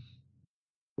 So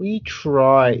we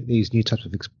try these new types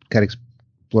of cat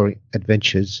exploring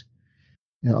adventures.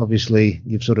 Now, obviously,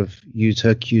 you've sort of used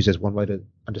her cues as one way to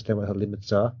understand what her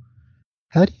limits are.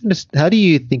 How do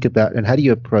you think about and how do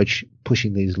you approach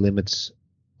pushing these limits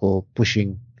or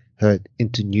pushing her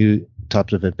into new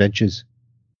types of adventures?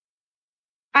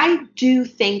 I do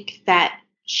think that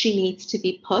she needs to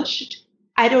be pushed.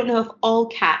 I don't know if all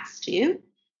cats do,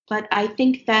 but I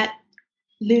think that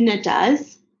Luna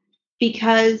does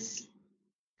because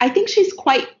I think she's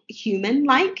quite human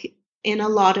like in a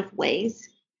lot of ways.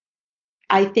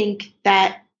 I think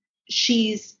that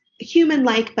she's human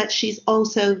like, but she's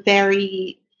also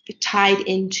very tied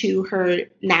into her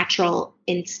natural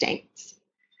instincts.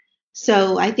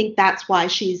 So I think that's why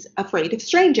she's afraid of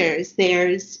strangers.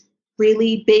 There's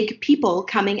really big people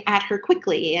coming at her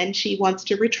quickly and she wants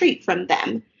to retreat from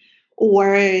them.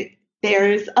 Or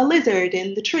there's a lizard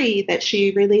in the tree that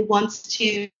she really wants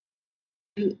to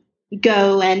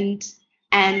go and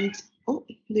oh,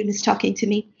 Luna's talking to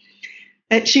me.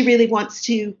 That she really wants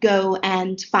to go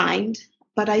and find.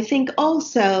 But I think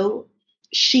also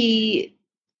she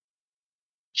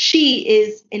she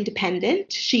is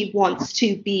independent. She wants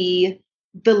to be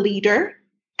the leader.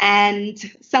 And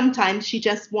sometimes she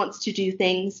just wants to do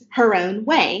things her own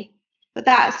way. But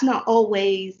that's not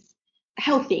always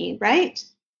healthy, right?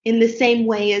 In the same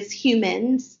way as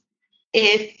humans,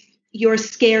 if you're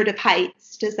scared of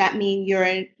heights, does that mean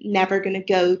you're never going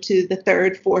to go to the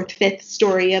third, fourth, fifth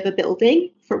story of a building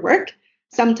for work?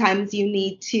 Sometimes you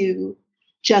need to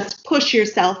just push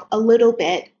yourself a little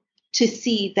bit to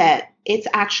see that it's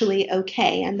actually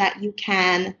okay and that you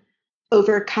can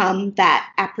overcome that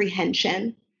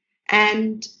apprehension.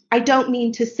 And I don't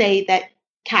mean to say that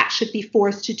cats should be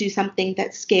forced to do something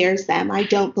that scares them. I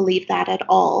don't believe that at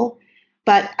all.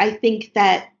 But I think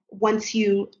that once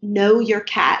you know your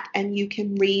cat and you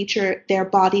can read their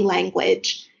body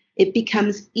language, it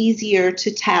becomes easier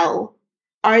to tell.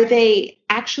 Are they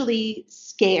actually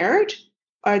scared?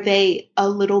 Are they a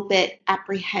little bit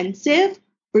apprehensive?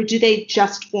 Or do they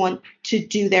just want to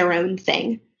do their own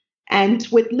thing? And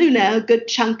with Luna, a good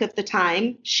chunk of the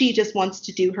time, she just wants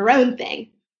to do her own thing.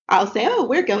 I'll say, oh,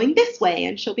 we're going this way.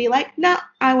 And she'll be like, no,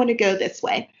 I want to go this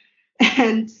way.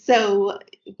 And so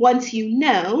once you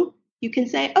know, you can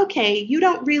say, okay, you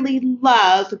don't really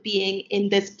love being in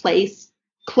this place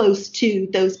close to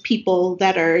those people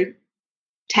that are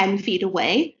 10 feet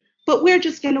away, but we're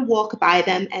just going to walk by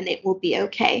them and it will be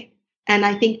okay. And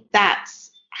I think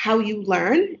that's how you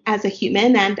learn as a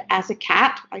human and as a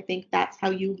cat. I think that's how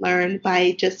you learn,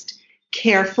 by just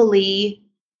carefully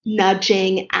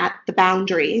nudging at the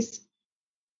boundaries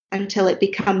until it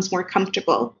becomes more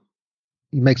comfortable.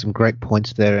 You make some great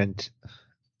points there, and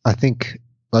I think,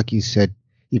 like you said,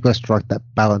 you've got to strike that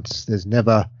balance. There's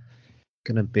never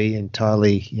going to be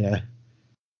entirely,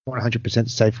 100%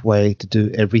 safe way to do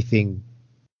everything.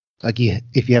 Like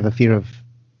if you have a fear of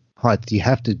heights, you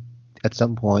have to, at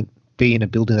some point, be in a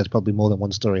building that's probably more than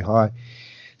one story high.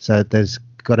 So there's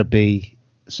got to be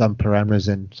some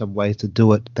parameters and some ways to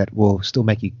do it that will still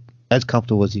make you as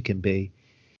comfortable as you can be.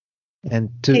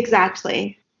 And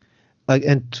exactly. Like,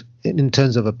 and in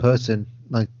terms of a person,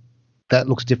 like, that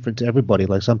looks different to everybody.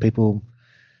 Like, some people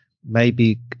may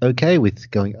be okay with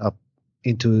going up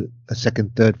into a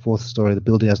second, third, fourth story of the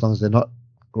building as long as they're not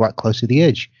right close to the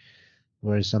edge,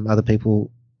 whereas some other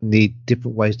people need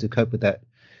different ways to cope with that.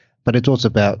 But it's also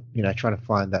about, trying to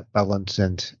find that balance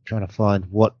and trying to find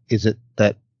what is it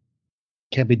that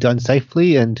can be done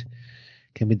safely and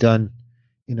can be done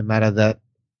in a manner that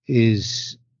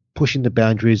is pushing the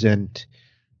boundaries and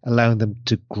allowing them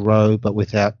to grow, but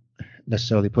without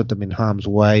necessarily put them in harm's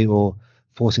way or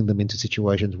forcing them into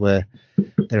situations where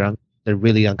they're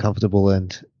really uncomfortable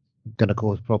and going to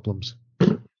cause problems.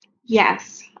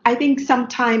 Yes. I think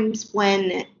sometimes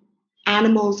when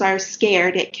animals are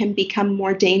scared, it can become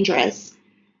more dangerous,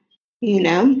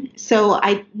 So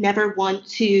I never want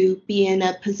to be in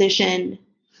a position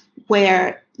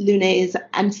where Luna is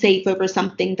unsafe over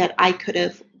something that I could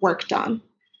have worked on,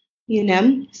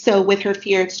 So with her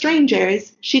fear of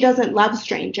strangers, she doesn't love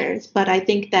strangers, but I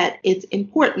think that it's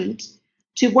important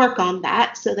to work on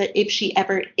that so that if she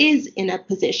ever is in a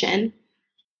position,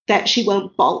 that she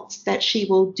won't bolt, that she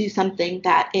will do something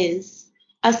that is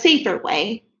a safer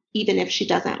way, even if she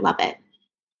doesn't love it.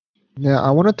 Now,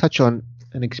 I want to touch on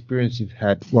an experience you've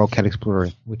had while cat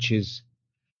exploring, which is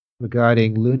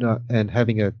regarding Luna and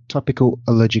having a topical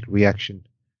allergic reaction.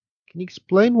 Can you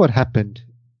explain what happened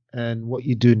and what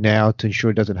you do now to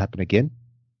ensure it doesn't happen again?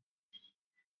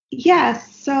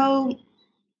 Yes. So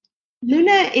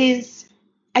Luna is,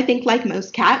 I think, like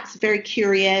most cats, very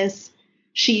curious.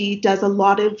 She does a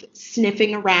lot of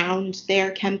sniffing around.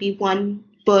 There can be one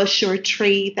bush or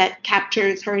tree that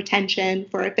captures her attention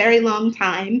for a very long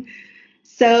time.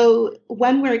 So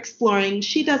when we're exploring,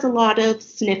 she does a lot of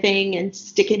sniffing and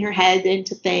sticking her head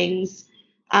into things,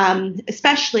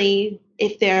 especially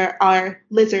if there are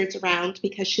lizards around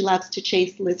because she loves to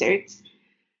chase lizards.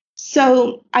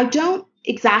 So I don't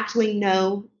exactly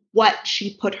know what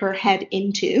she put her head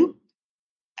into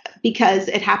because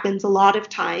it happens a lot of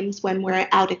times when we're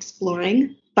out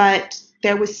exploring, but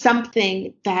there was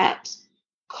something that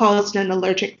caused an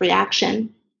allergic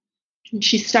reaction. And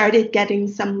she started getting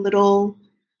some little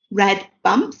red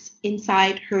bumps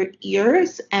inside her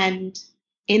ears and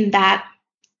in that,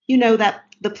 that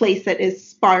the place that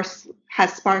is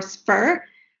has sparse fur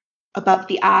above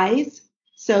the eyes.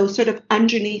 So sort of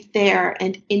underneath there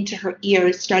and into her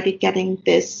ears started getting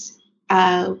this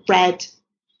red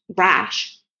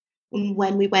rash. And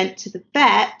when we went to the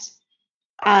vet,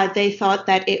 they thought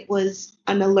that it was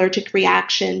an allergic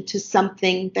reaction to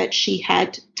something that she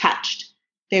had touched.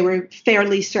 They were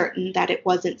fairly certain that it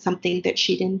wasn't something that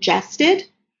she'd ingested.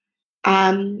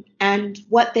 And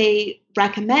what they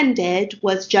recommended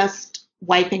was just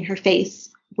wiping her face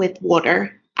with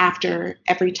water after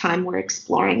every time we're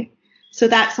exploring. So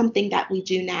that's something that we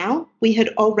do now.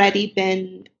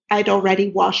 I'd already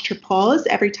washed her paws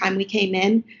every time we came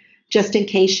in, just in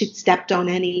case she'd stepped on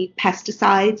any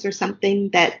pesticides or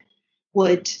something that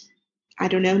would,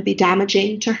 be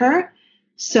damaging to her.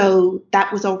 So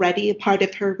that was already a part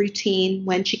of her routine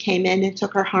when she came in and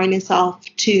took her harness off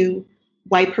to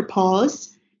wipe her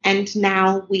paws. And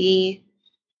now we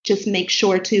just make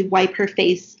sure to wipe her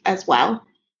face as well.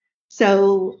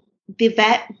 So the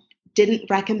vet didn't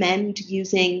recommend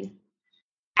using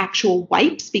actual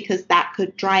wipes because that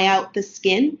could dry out the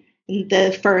skin and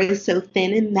the fur is so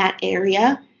thin in that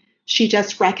area. She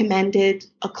just recommended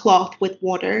a cloth with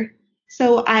water.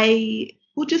 So I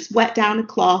will just wet down a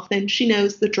cloth and she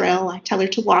knows the drill. I tell her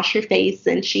to wash her face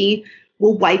and she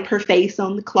will wipe her face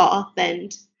on the cloth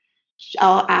and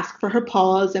I'll ask for her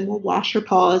paws and we'll wash her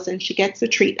paws and she gets a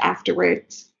treat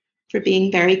afterwards for being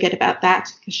very good about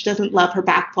that because she doesn't love her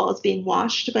back paws being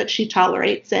washed, but she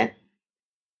tolerates it.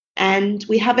 And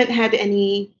we haven't had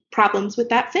any problems with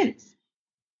that since.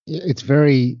 It's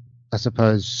very, I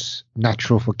suppose,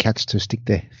 natural for cats to stick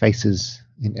their faces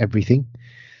in everything.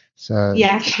 So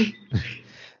yeah,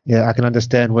 yeah, I can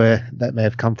understand where that may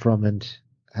have come from and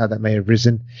how that may have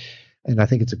risen. And I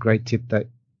think it's a great tip that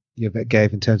your vet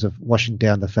gave in terms of washing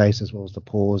down the face as well as the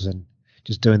paws and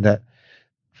just doing that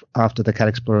after the cat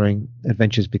exploring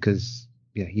adventures because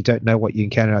you don't know what you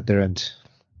encounter out there. And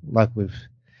like we've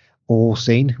all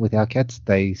seen with our cats,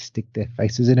 they stick their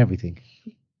faces in everything.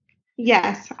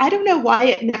 Yes. I don't know why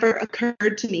it never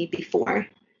occurred to me before.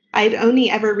 I'd only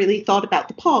ever really thought about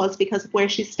the paws because of where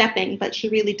she's stepping, but she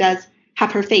really does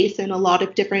have her face in a lot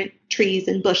of different trees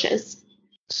and bushes.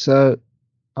 So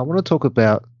I want to talk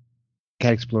about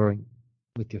cat exploring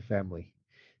with your family.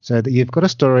 So that you've got a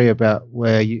story about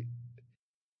where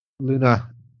Luna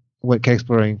went cat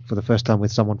exploring for the first time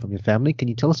with someone from your family. Can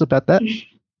you tell us about that?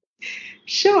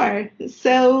 Sure.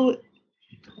 So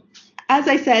as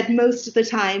I said, most of the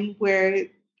time we're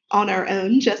on our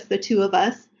own, just the two of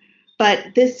us.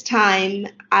 But this time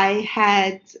I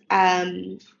had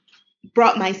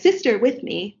brought my sister with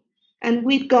me, and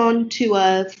we'd gone to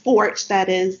a fort that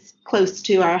is close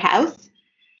to our house.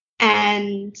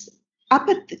 And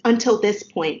until this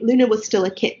point, Luna was still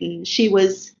a kitten. She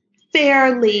was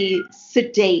fairly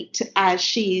sedate as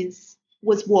she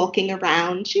was walking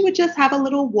around. She would just have a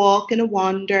little walk and a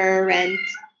wander and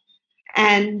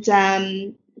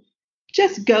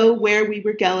just go where we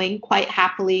were going quite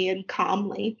happily and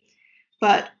calmly.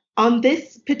 But on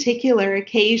this particular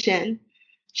occasion,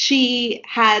 she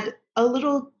had a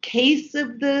little case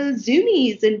of the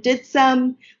zoomies and did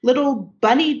some little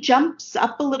bunny jumps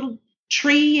up a little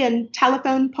tree and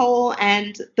telephone pole,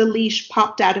 and the leash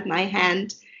popped out of my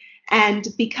hand. And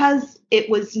because it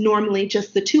was normally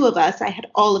just the two of us, I had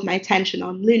all of my attention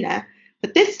on Luna.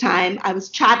 But this time I was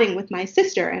chatting with my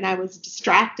sister and I was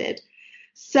distracted.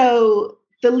 So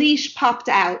the leash popped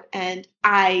out and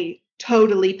I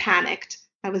totally panicked.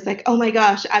 I was like, oh my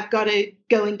gosh, I've got to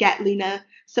go and get Luna.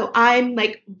 So I'm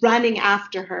like running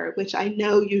after her, which I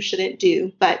know you shouldn't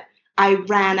do, but I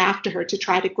ran after her to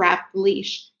try to grab the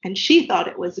leash. And she thought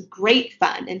it was great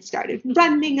fun and started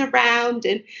running around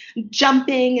and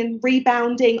jumping and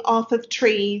rebounding off of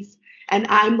trees. And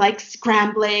I'm like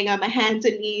scrambling on my hands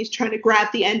and knees trying to grab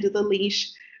the end of the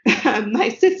leash. My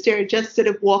sister just sort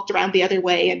of walked around the other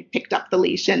way and picked up the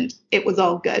leash, and it was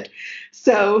all good.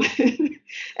 So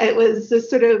it was a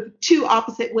sort of two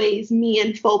opposite ways, me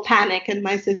in full panic and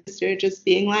my sister just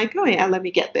being like, oh yeah, let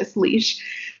me get this leash.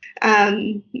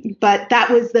 But that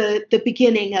was the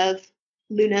beginning of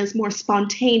Luna's more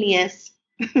spontaneous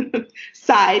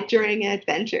side during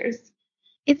adventures.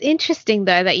 It's interesting,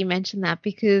 though, that you mentioned that,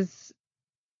 because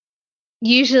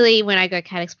usually when I go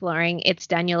cat exploring, it's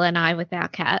Daniel and I with our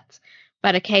cats,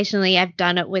 but occasionally I've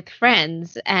done it with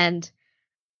friends. And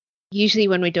usually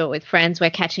when we do it with friends, we're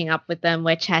catching up with them,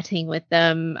 we're chatting with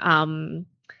them.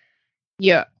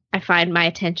 Yeah, I find my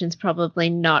attention's probably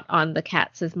not on the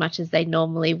cats as much as they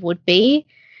normally would be.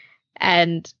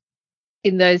 And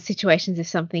in those situations, if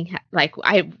something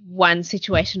one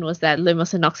situation was that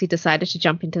Lumos and Noxie decided to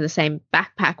jump into the same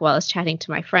backpack while I was chatting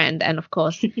to my friend. And of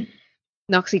course,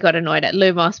 Noxie got annoyed at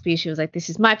Lumos because she was like, this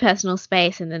is my personal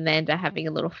space. And then they ended up having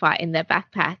a little fight in their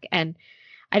backpack. And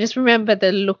I just remember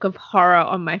the look of horror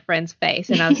on my friend's face.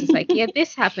 And I was just like, yeah,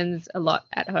 this happens a lot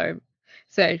at home.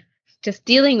 So just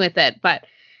dealing with it. But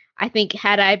I think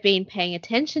had I been paying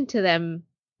attention to them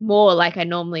more like I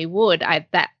normally would,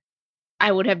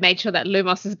 I would have made sure that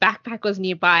Lumos's backpack was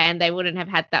nearby and they wouldn't have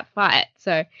had that fight.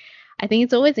 So I think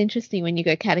it's always interesting when you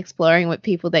go cat exploring with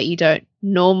people that you don't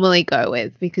normally go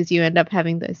with, because you end up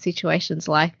having those situations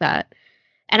like that.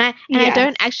 And I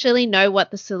don't actually know what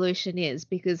the solution is,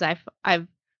 because I've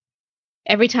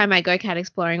every time I go cat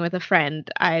exploring with a friend,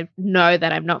 I know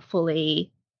that I'm not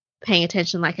fully paying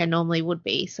attention like I normally would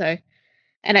be. So,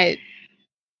 and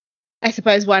I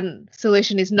suppose one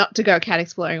solution is not to go cat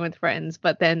exploring with friends,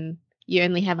 but then you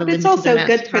only have a limited amount of time. It's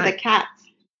also good for the cats.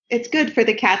 It's good for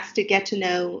the cats to get to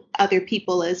know other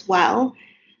people as well.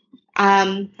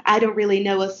 I don't really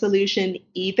know a solution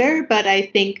either, but I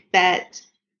think that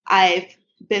I've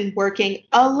been working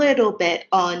a little bit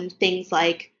on things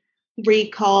like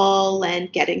recall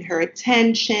and getting her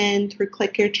attention through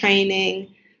clicker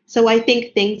training. So I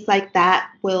think things like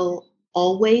that will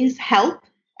always help,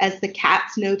 as the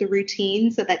cats know the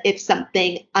routine, so that if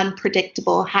something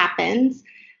unpredictable happens,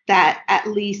 that at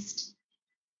least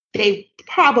they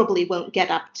probably won't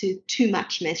get up to too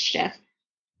much mischief.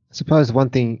 I suppose one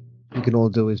thing you can all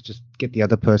do is just get the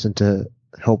other person to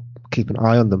help keep an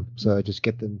eye on them. So just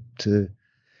get them to,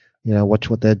 watch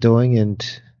what they're doing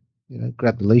and,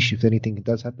 grab the leash if anything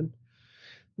does happen,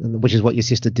 which is what your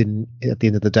sister did at the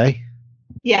end of the day.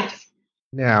 Yes.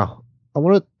 Now, I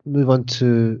want to move on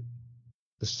to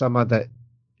the summer that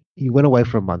you went away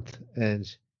for a month and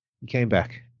you came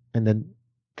back, and then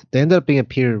there ended up being a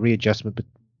period of readjustment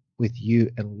with you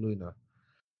and Luna.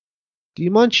 Do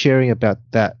you mind sharing about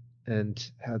that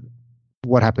and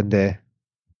what happened there?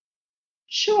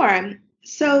 Sure.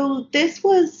 So this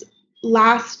was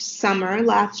last summer,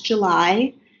 last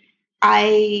July.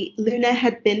 Luna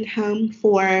had been home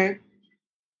for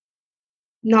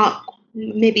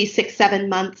maybe 6-7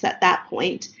 months at that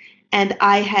point, and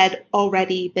I had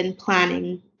already been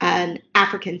planning an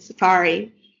African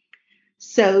safari.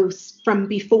 So from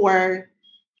before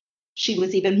she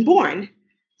was even born.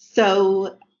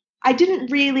 So I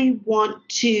didn't really want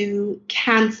to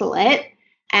cancel it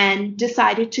and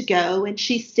decided to go. And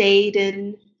she stayed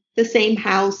in the same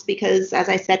house because, as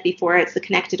I said before, it's the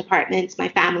connected apartments. My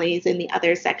family's in the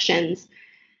other sections.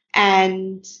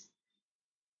 And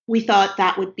we thought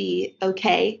that would be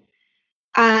okay.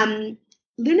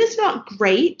 Luna's not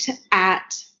great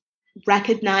at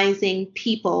recognizing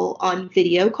people on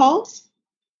video calls.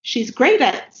 She's great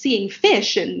at seeing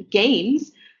fish and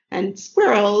games and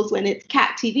squirrels when it's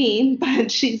cat TV,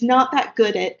 but she's not that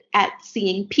good at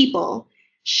seeing people.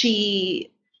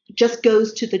 She just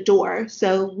goes to the door.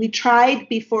 So we tried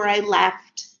before I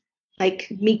left,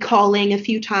 like me calling a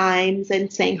few times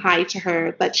and saying hi to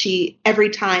her, but she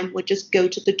every time would just go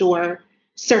to the door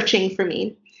searching for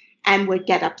me and would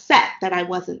get upset that I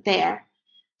wasn't there.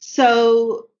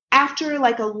 So after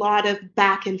like a lot of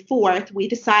back and forth, we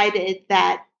decided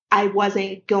that I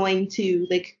wasn't going to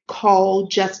call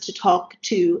just to talk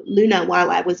to Luna while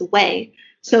I was away.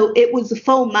 So it was a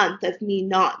full month of me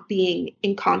not being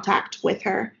in contact with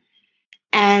her.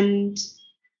 And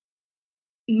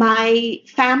my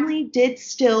family did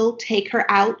still take her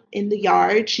out in the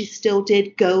yard. She still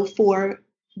did go for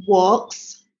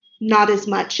walks, not as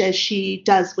much as she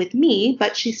does with me,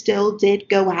 but she still did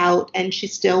go out and she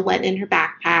still went in her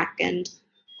backpack and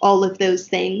all of those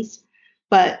things.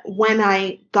 But when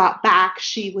I got back,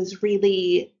 she was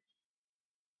really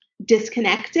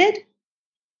disconnected.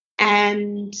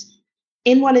 And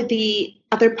in one of the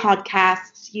other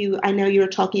podcasts, I know you were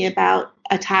talking about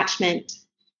attachment,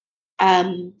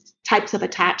 types of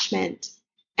attachment.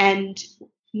 And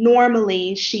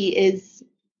normally she is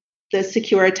the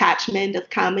secure attachment of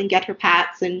come and get her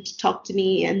pats and talk to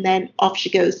me, and then off she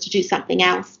goes to do something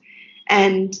else.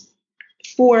 And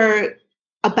for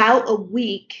about a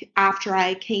week after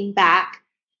I came back,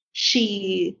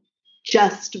 she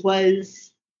just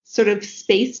was sort of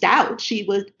spaced out. She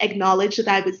would acknowledge that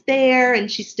I was there,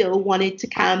 and she still wanted to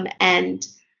come and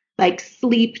like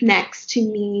sleep next to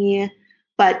me,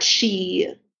 but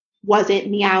she wasn't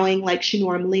meowing like she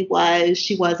normally was.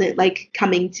 She wasn't like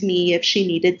coming to me if she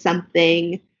needed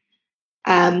something.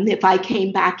 If I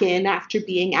came back in after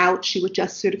being out, she would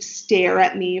just sort of stare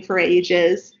at me for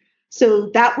ages. So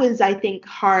that was, I think,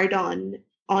 hard on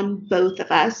both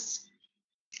of us.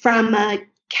 From a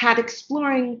cat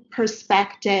exploring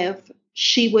perspective,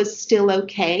 she was still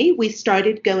okay. We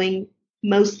started going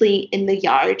mostly in the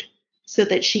yard so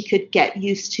that she could get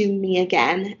used to me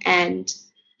again. And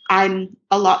I'm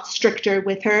a lot stricter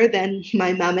with her than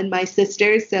my mom and my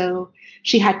sister, so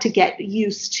she had to get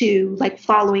used to like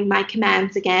following my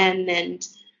commands again and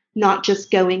not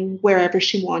just going wherever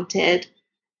she wanted.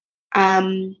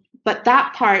 But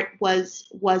that part was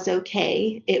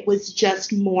okay. It was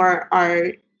just more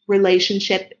our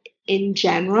relationship in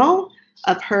general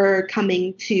of her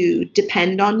coming to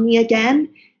depend on me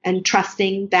again and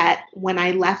trusting that when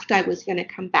I left, I was going to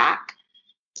come back.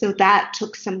 So that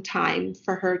took some time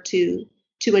for her to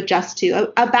adjust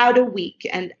to, about a week.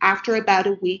 And after about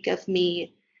a week of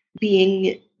me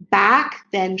being back,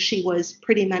 then she was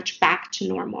pretty much back to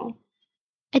normal.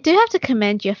 I do have to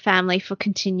commend your family for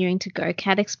continuing to go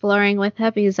cat exploring with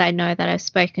her, because I know that I've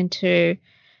spoken to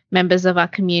members of our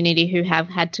community who have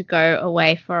had to go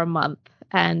away for a month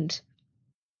and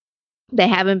they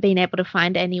haven't been able to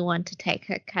find anyone to take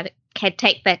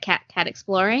their cat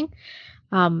exploring.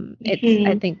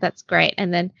 I think that's great.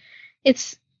 And then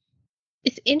it's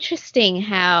interesting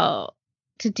how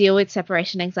to deal with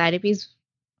separation anxiety, because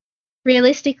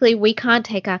realistically we can't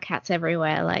take our cats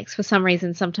everywhere. Like for some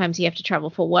reason, sometimes you have to travel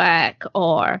for work,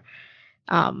 or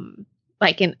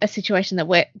like in a situation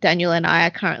that Daniel and I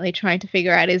are currently trying to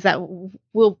figure out is that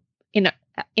we'll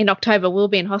in October we'll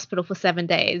be in hospital for 7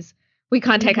 days. We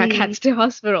can't take our cats to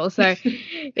hospital. So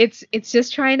it's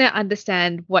just trying to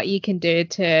understand what you can do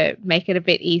to make it a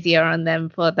bit easier on them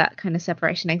for that kind of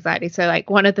separation anxiety. So like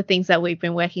one of the things that we've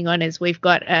been working on is we've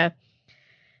got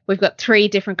 3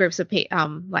 different groups of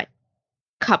like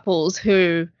couples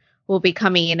who will be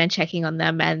coming in and checking on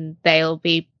them, and they'll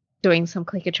be doing some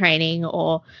clicker training,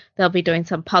 or they'll be doing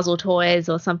some puzzle toys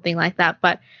or something like that.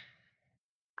 But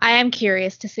I am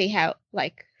curious to see how,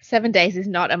 like, 7 days is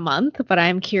not a month, but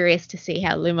I'm curious to see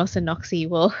how Lumos and Noxie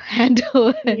will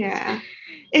handle it. Yeah.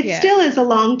 It still is a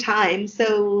long time,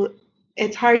 so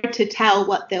it's hard to tell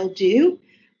what they'll do.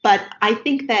 But I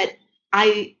think that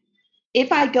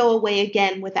if I go away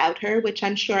again without her, which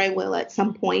I'm sure I will at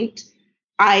some point,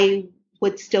 I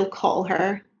would still call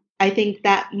her. I think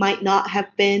that might not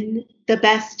have been the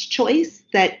best choice,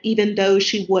 that even though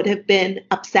she would have been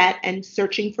upset and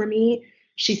searching for me,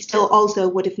 she still also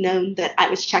would have known that I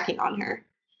was checking on her,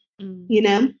 you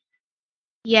know?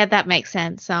 Yeah, that makes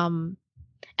sense. And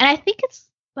I think it's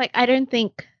like, I don't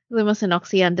think Lumos and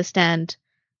Noxie understand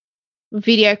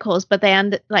video calls, but they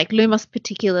like Lumos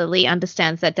particularly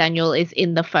understands that Daniel is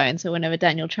in the phone. So whenever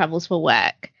Daniel travels for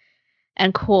work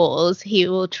and calls,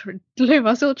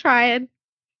 Lumos will try and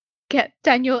get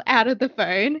Daniel out of the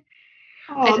phone.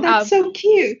 Oh, and, that's so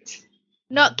cute.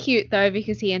 Not cute though,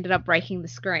 because he ended up breaking the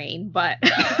screen, but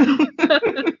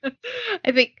I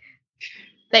think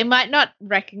they might not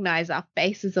recognize our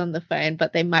faces on the phone,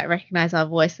 but they might recognize our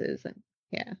voices.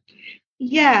 And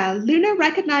yeah, Luna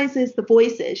recognizes the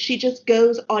voices. She just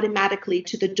goes automatically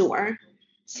to the door.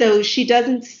 So she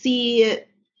doesn't see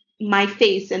my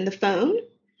face in the phone.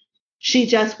 She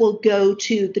just will go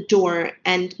to the door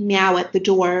and meow at the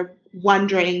door,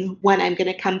 wondering when I'm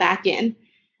going to come back in.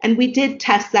 And we did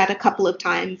test that a couple of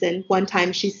times. And one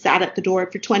time she sat at the door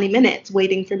for 20 minutes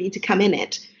waiting for me to come in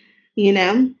it, you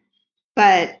know?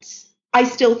 But I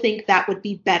still think that would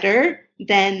be better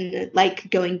than like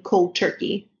going cold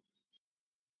turkey.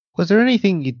 Was there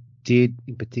anything you did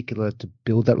in particular to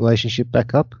build that relationship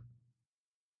back up?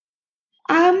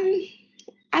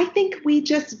 I think we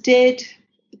just did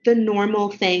the normal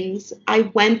things. I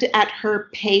went at her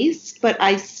pace, but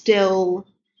I still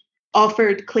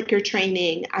offered clicker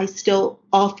training. I still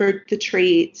offered the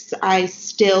treats. I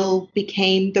still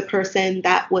became the person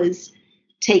that was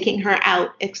taking her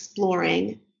out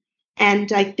exploring.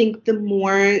 And I think the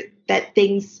more that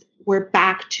things were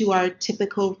back to our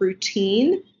typical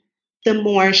routine, the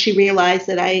more she realized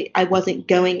that I wasn't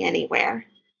going anywhere.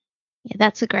 Yeah,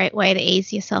 that's a great way to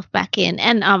ease yourself back in.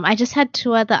 And I just had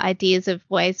 2 other ideas of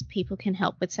ways people can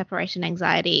help with separation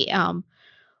anxiety.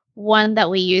 One that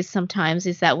we use sometimes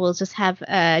is that we'll just have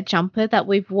a jumper that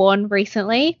we've worn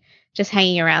recently, just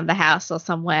hanging around the house or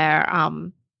somewhere,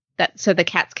 that so the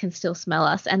cats can still smell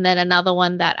us. And then another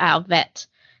one that our vet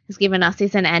has given us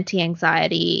is an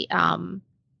anti-anxiety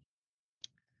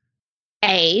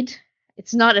aid.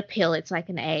 It's not a pill, it's like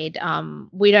an aid.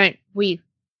 We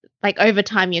like over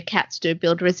time your cats do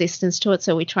build resistance to it,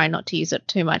 so we try not to use it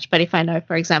too much. But if I know,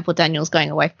 for example, Daniel's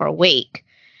going away for a week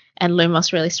and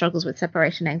Lumos really struggles with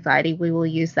separation anxiety, we will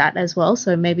use that as well.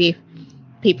 So maybe if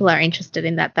people are interested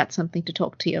in that, that's something to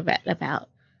talk to your vet about.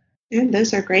 Yeah,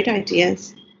 those are great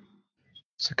ideas.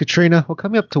 So, Katrina, we're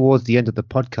coming up towards the end of the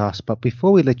podcast, but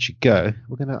before we let you go,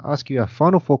 we're going to ask you our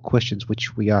final 4 questions,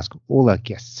 which we ask all our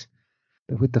guests.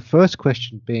 With the first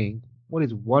question being, what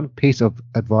is one piece of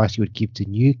advice you would give to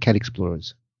new cat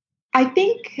explorers? I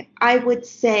think I would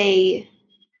say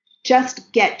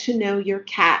just get to know your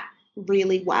cat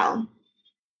really well,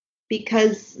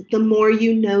 because the more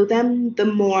you know them, the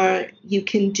more you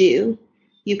can do.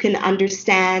 You can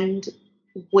understand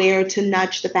where to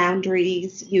nudge the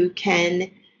boundaries. You can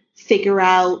figure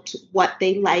out what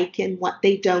they like and what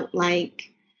they don't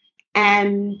like.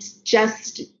 And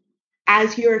just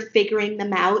as you're figuring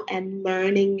them out and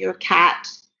learning your cat,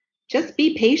 just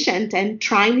be patient and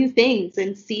try new things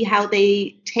and see how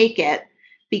they take it,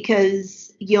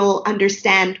 because you'll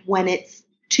understand when it's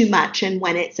too much and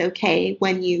when it's okay,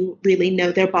 when you really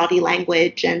know their body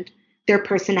language and their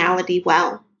personality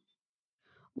well.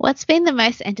 What's been the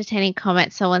most entertaining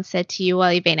comment someone said to you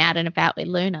while you've been out and about with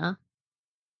Luna?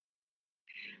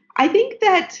 I think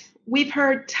that we've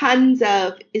heard tons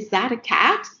of, is that a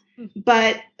cat?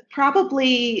 But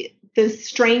probably the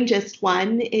strangest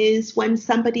one is when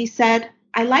somebody said,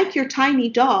 I like your tiny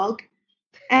dog.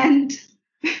 And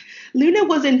Luna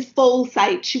was in full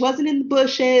sight. She wasn't in the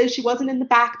bushes. She wasn't in the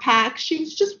backpack. She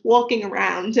was just walking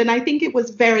around. And I think it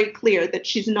was very clear that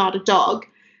she's not a dog.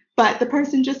 But the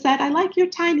person just said, I like your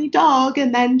tiny dog,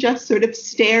 and then just sort of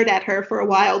stared at her for a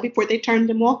while before they turned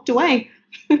and walked away.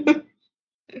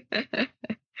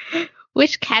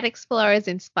 Which cat explorers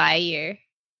inspire you?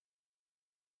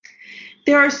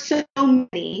 There are so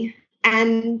many.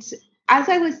 And as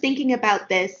I was thinking about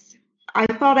this, I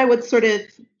thought I would sort of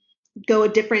go a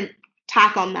different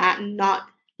tack on that and not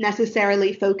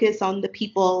necessarily focus on the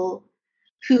people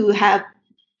who have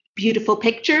beautiful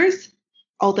pictures,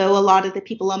 although a lot of the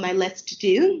people on my list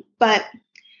do. But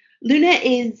Luna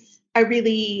is a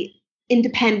really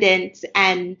independent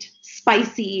and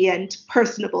spicy and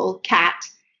personable cat.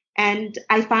 And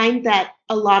I find that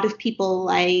a lot of people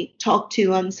I talk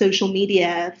to on social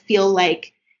media feel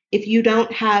like if you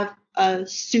don't have a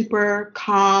super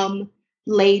calm,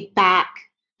 laid back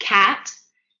cat,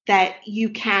 that you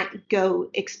can't go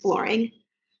exploring.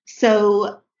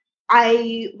 So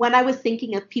when I was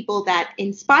thinking of people that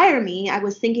inspire me, I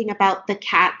was thinking about the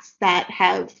cats that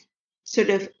have sort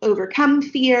of overcome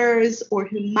fears, or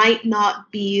who might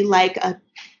not be like a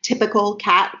typical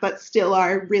cat, but still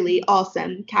are really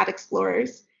awesome cat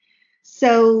explorers.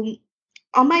 So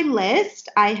on my list,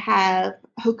 I have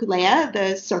Hokulea,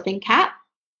 the surfing cat,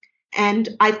 and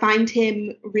I find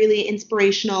him really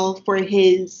inspirational for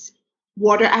his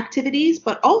water activities,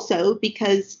 but also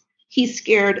because he's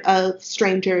scared of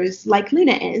strangers like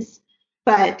Luna is,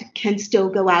 but can still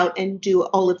go out and do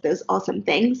all of those awesome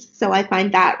things. So I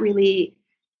find that really,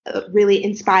 really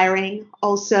inspiring.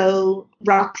 Also,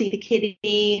 Roxy the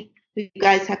kitty, who you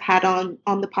guys have had on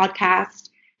the podcast,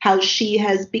 how she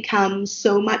has become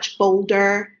so much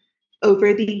bolder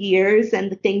over the years,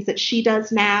 and the things that she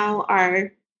does now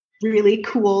are really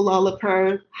cool, all of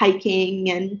her hiking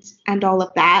and all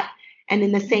of that. And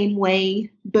in the same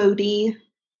way, Bodhi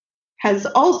has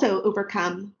also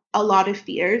overcome a lot of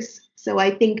fears. So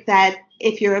I think that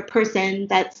if you're a person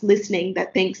that's listening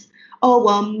that thinks, oh,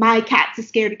 well, my cat's a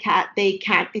scaredy cat, they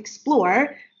can't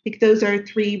explore, like those are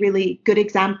 3 really good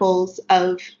examples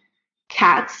of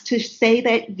cats to say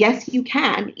that, yes, you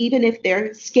can. Even if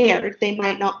they're scared, they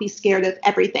might not be scared of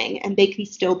everything, and they can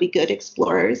still be good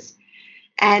explorers.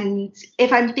 And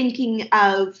if I'm thinking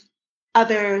of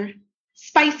other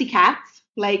spicy cats,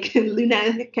 like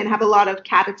Luna can have a lot of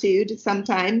catitude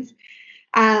sometimes,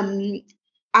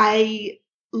 I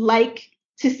like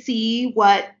to see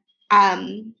what's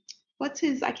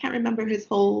his, I can't remember his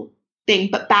whole thing,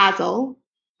 but Basil.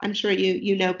 I'm sure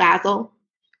you know Basil.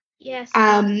 Yes.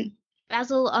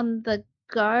 Basil on the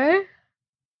go?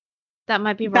 That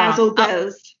might be wrong. Basil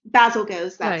goes. Basil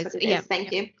goes. That's what it is. Yeah,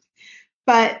 Thank you.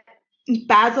 But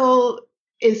Basil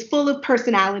is full of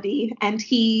personality, and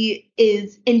he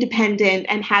is independent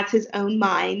and has his own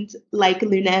mind like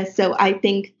Luna. So I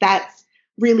think that's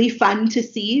really fun to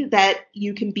see, that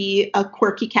you can be a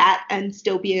quirky cat and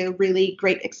still be a really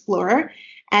great explorer.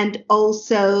 And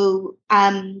also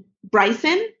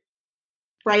Bryson.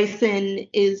 Bryson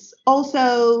is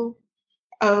also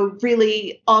a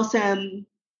really awesome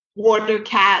water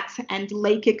cat and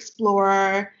lake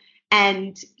explorer.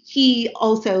 And he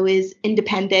also is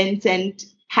independent and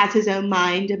has his own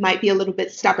mind and might be a little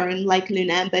bit stubborn like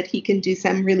Luna, but he can do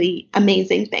some really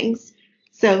amazing things.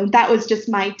 So that was just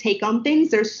my take on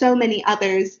things. There's so many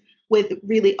others with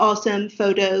really awesome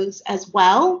photos as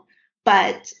well,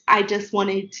 but I just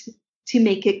wanted to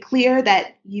make it clear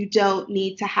that you don't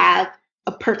need to have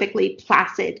a perfectly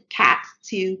placid cat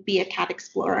to be a cat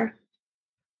explorer.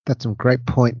 That's some great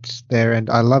points there, and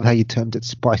I love how you termed it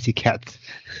spicy cats.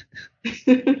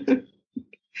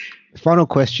 Final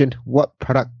question. What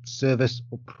product, service,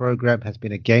 or program has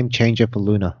been a game changer for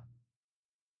Luna?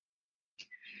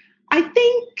 I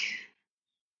think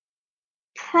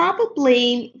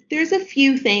probably there's a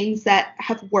few things that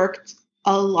have worked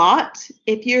a lot.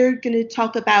 If you're going to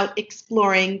talk about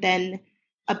exploring, then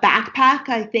a backpack,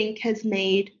 I think, has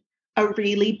made a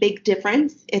really big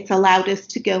difference. It's allowed us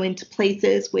to go into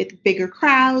places with bigger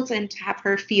crowds and to have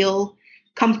her feel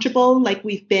comfortable, like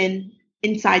we've been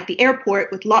inside the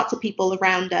airport with lots of people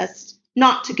around us,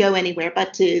 not to go anywhere,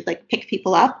 but to like pick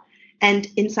people up. And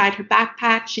inside her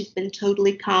backpack, she's been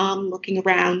totally calm, looking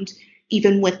around,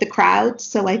 even with the crowd.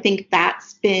 So I think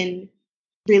that's been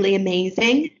really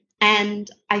amazing. And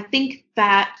I think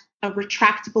that a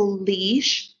retractable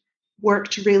leash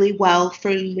worked really well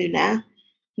for Luna.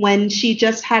 When she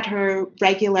just had her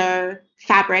regular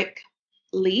fabric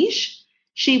leash,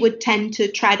 she would tend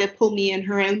to try to pull me in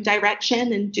her own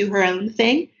direction and do her own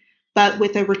thing. But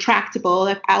with a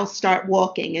retractable, I'll start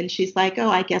walking and she's like, oh,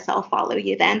 I guess I'll follow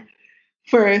you then,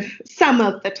 for some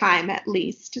of the time at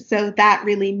least. So that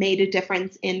really made a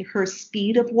difference in her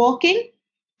speed of walking.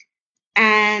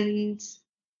 And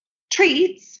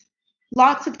treats,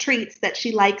 lots of treats that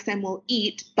she likes and will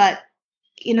eat, but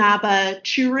Inaba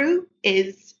Churu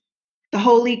is the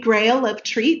holy grail of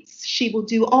treats. She will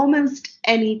do almost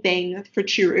anything for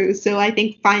Churu. So I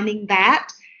think finding that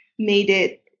made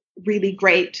it really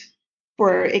great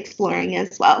for exploring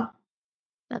as well.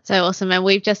 That's so awesome. And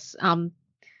we've just,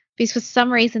 because for some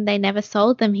reason they never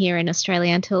sold them here in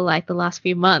Australia until like the last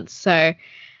few months. So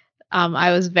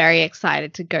I was very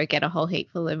excited to go get a whole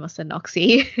heap for Lumos and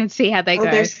Noxie and see how they go.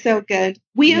 They're so good.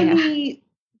 We only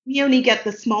get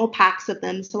the small packs of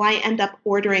them, so I end up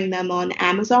ordering them on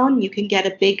Amazon. You can get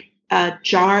a big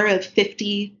jar of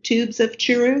 50 tubes of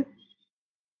Churu.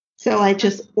 So I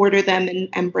just order them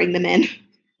and bring them in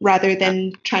rather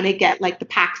than trying to get like the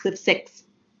packs of 6.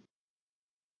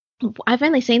 I've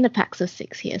only seen the packs of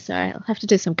 6 here, so I'll have to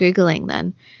do some Googling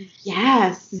then.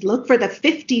 Yes, look for the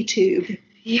 50 tube.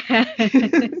 Yeah.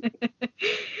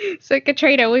 So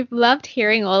Katrina, we've loved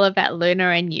hearing all about Luna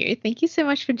and you. Thank you so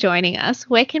much for joining us.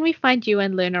 Where can we find you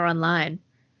and Luna online?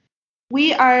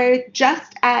 We are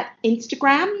just at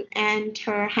Instagram, and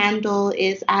her handle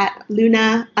is at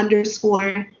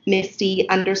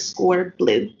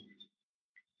Luna_Misty_blue.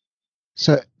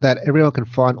 So that everyone can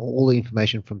find all the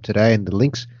information from today and the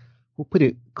links. We'll put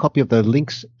a copy of the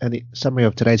links and the summary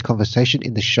of today's conversation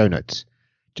in the show notes.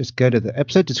 Just go to the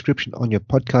episode description on your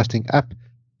podcasting app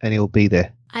and it'll be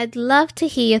there. I'd love to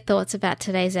hear your thoughts about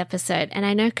today's episode, and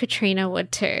I know Katrina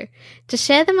would too. To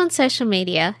share them on social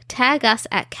media, tag us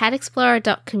at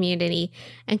catexplorer.community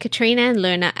and Katrina and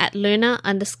Luna at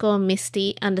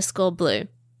Luna_Misty_blue.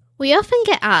 We often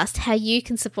get asked how you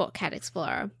can support Cat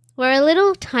Explorer. We're a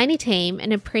little tiny team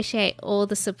and appreciate all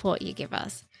the support you give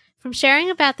us. From sharing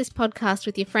about this podcast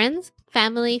with your friends,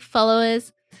 family,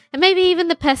 followers, and maybe even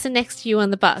the person next to you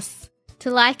on the bus,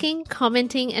 to liking,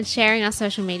 commenting, and sharing our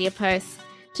social media posts,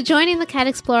 to joining the Cat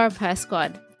Explorer Purr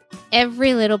Squad.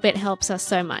 Every little bit helps us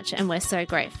so much, and we're so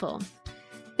grateful.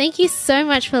 Thank you so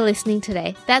much for listening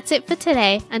today. That's it for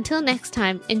today. Until next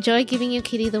time, enjoy giving your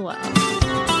kitty the world.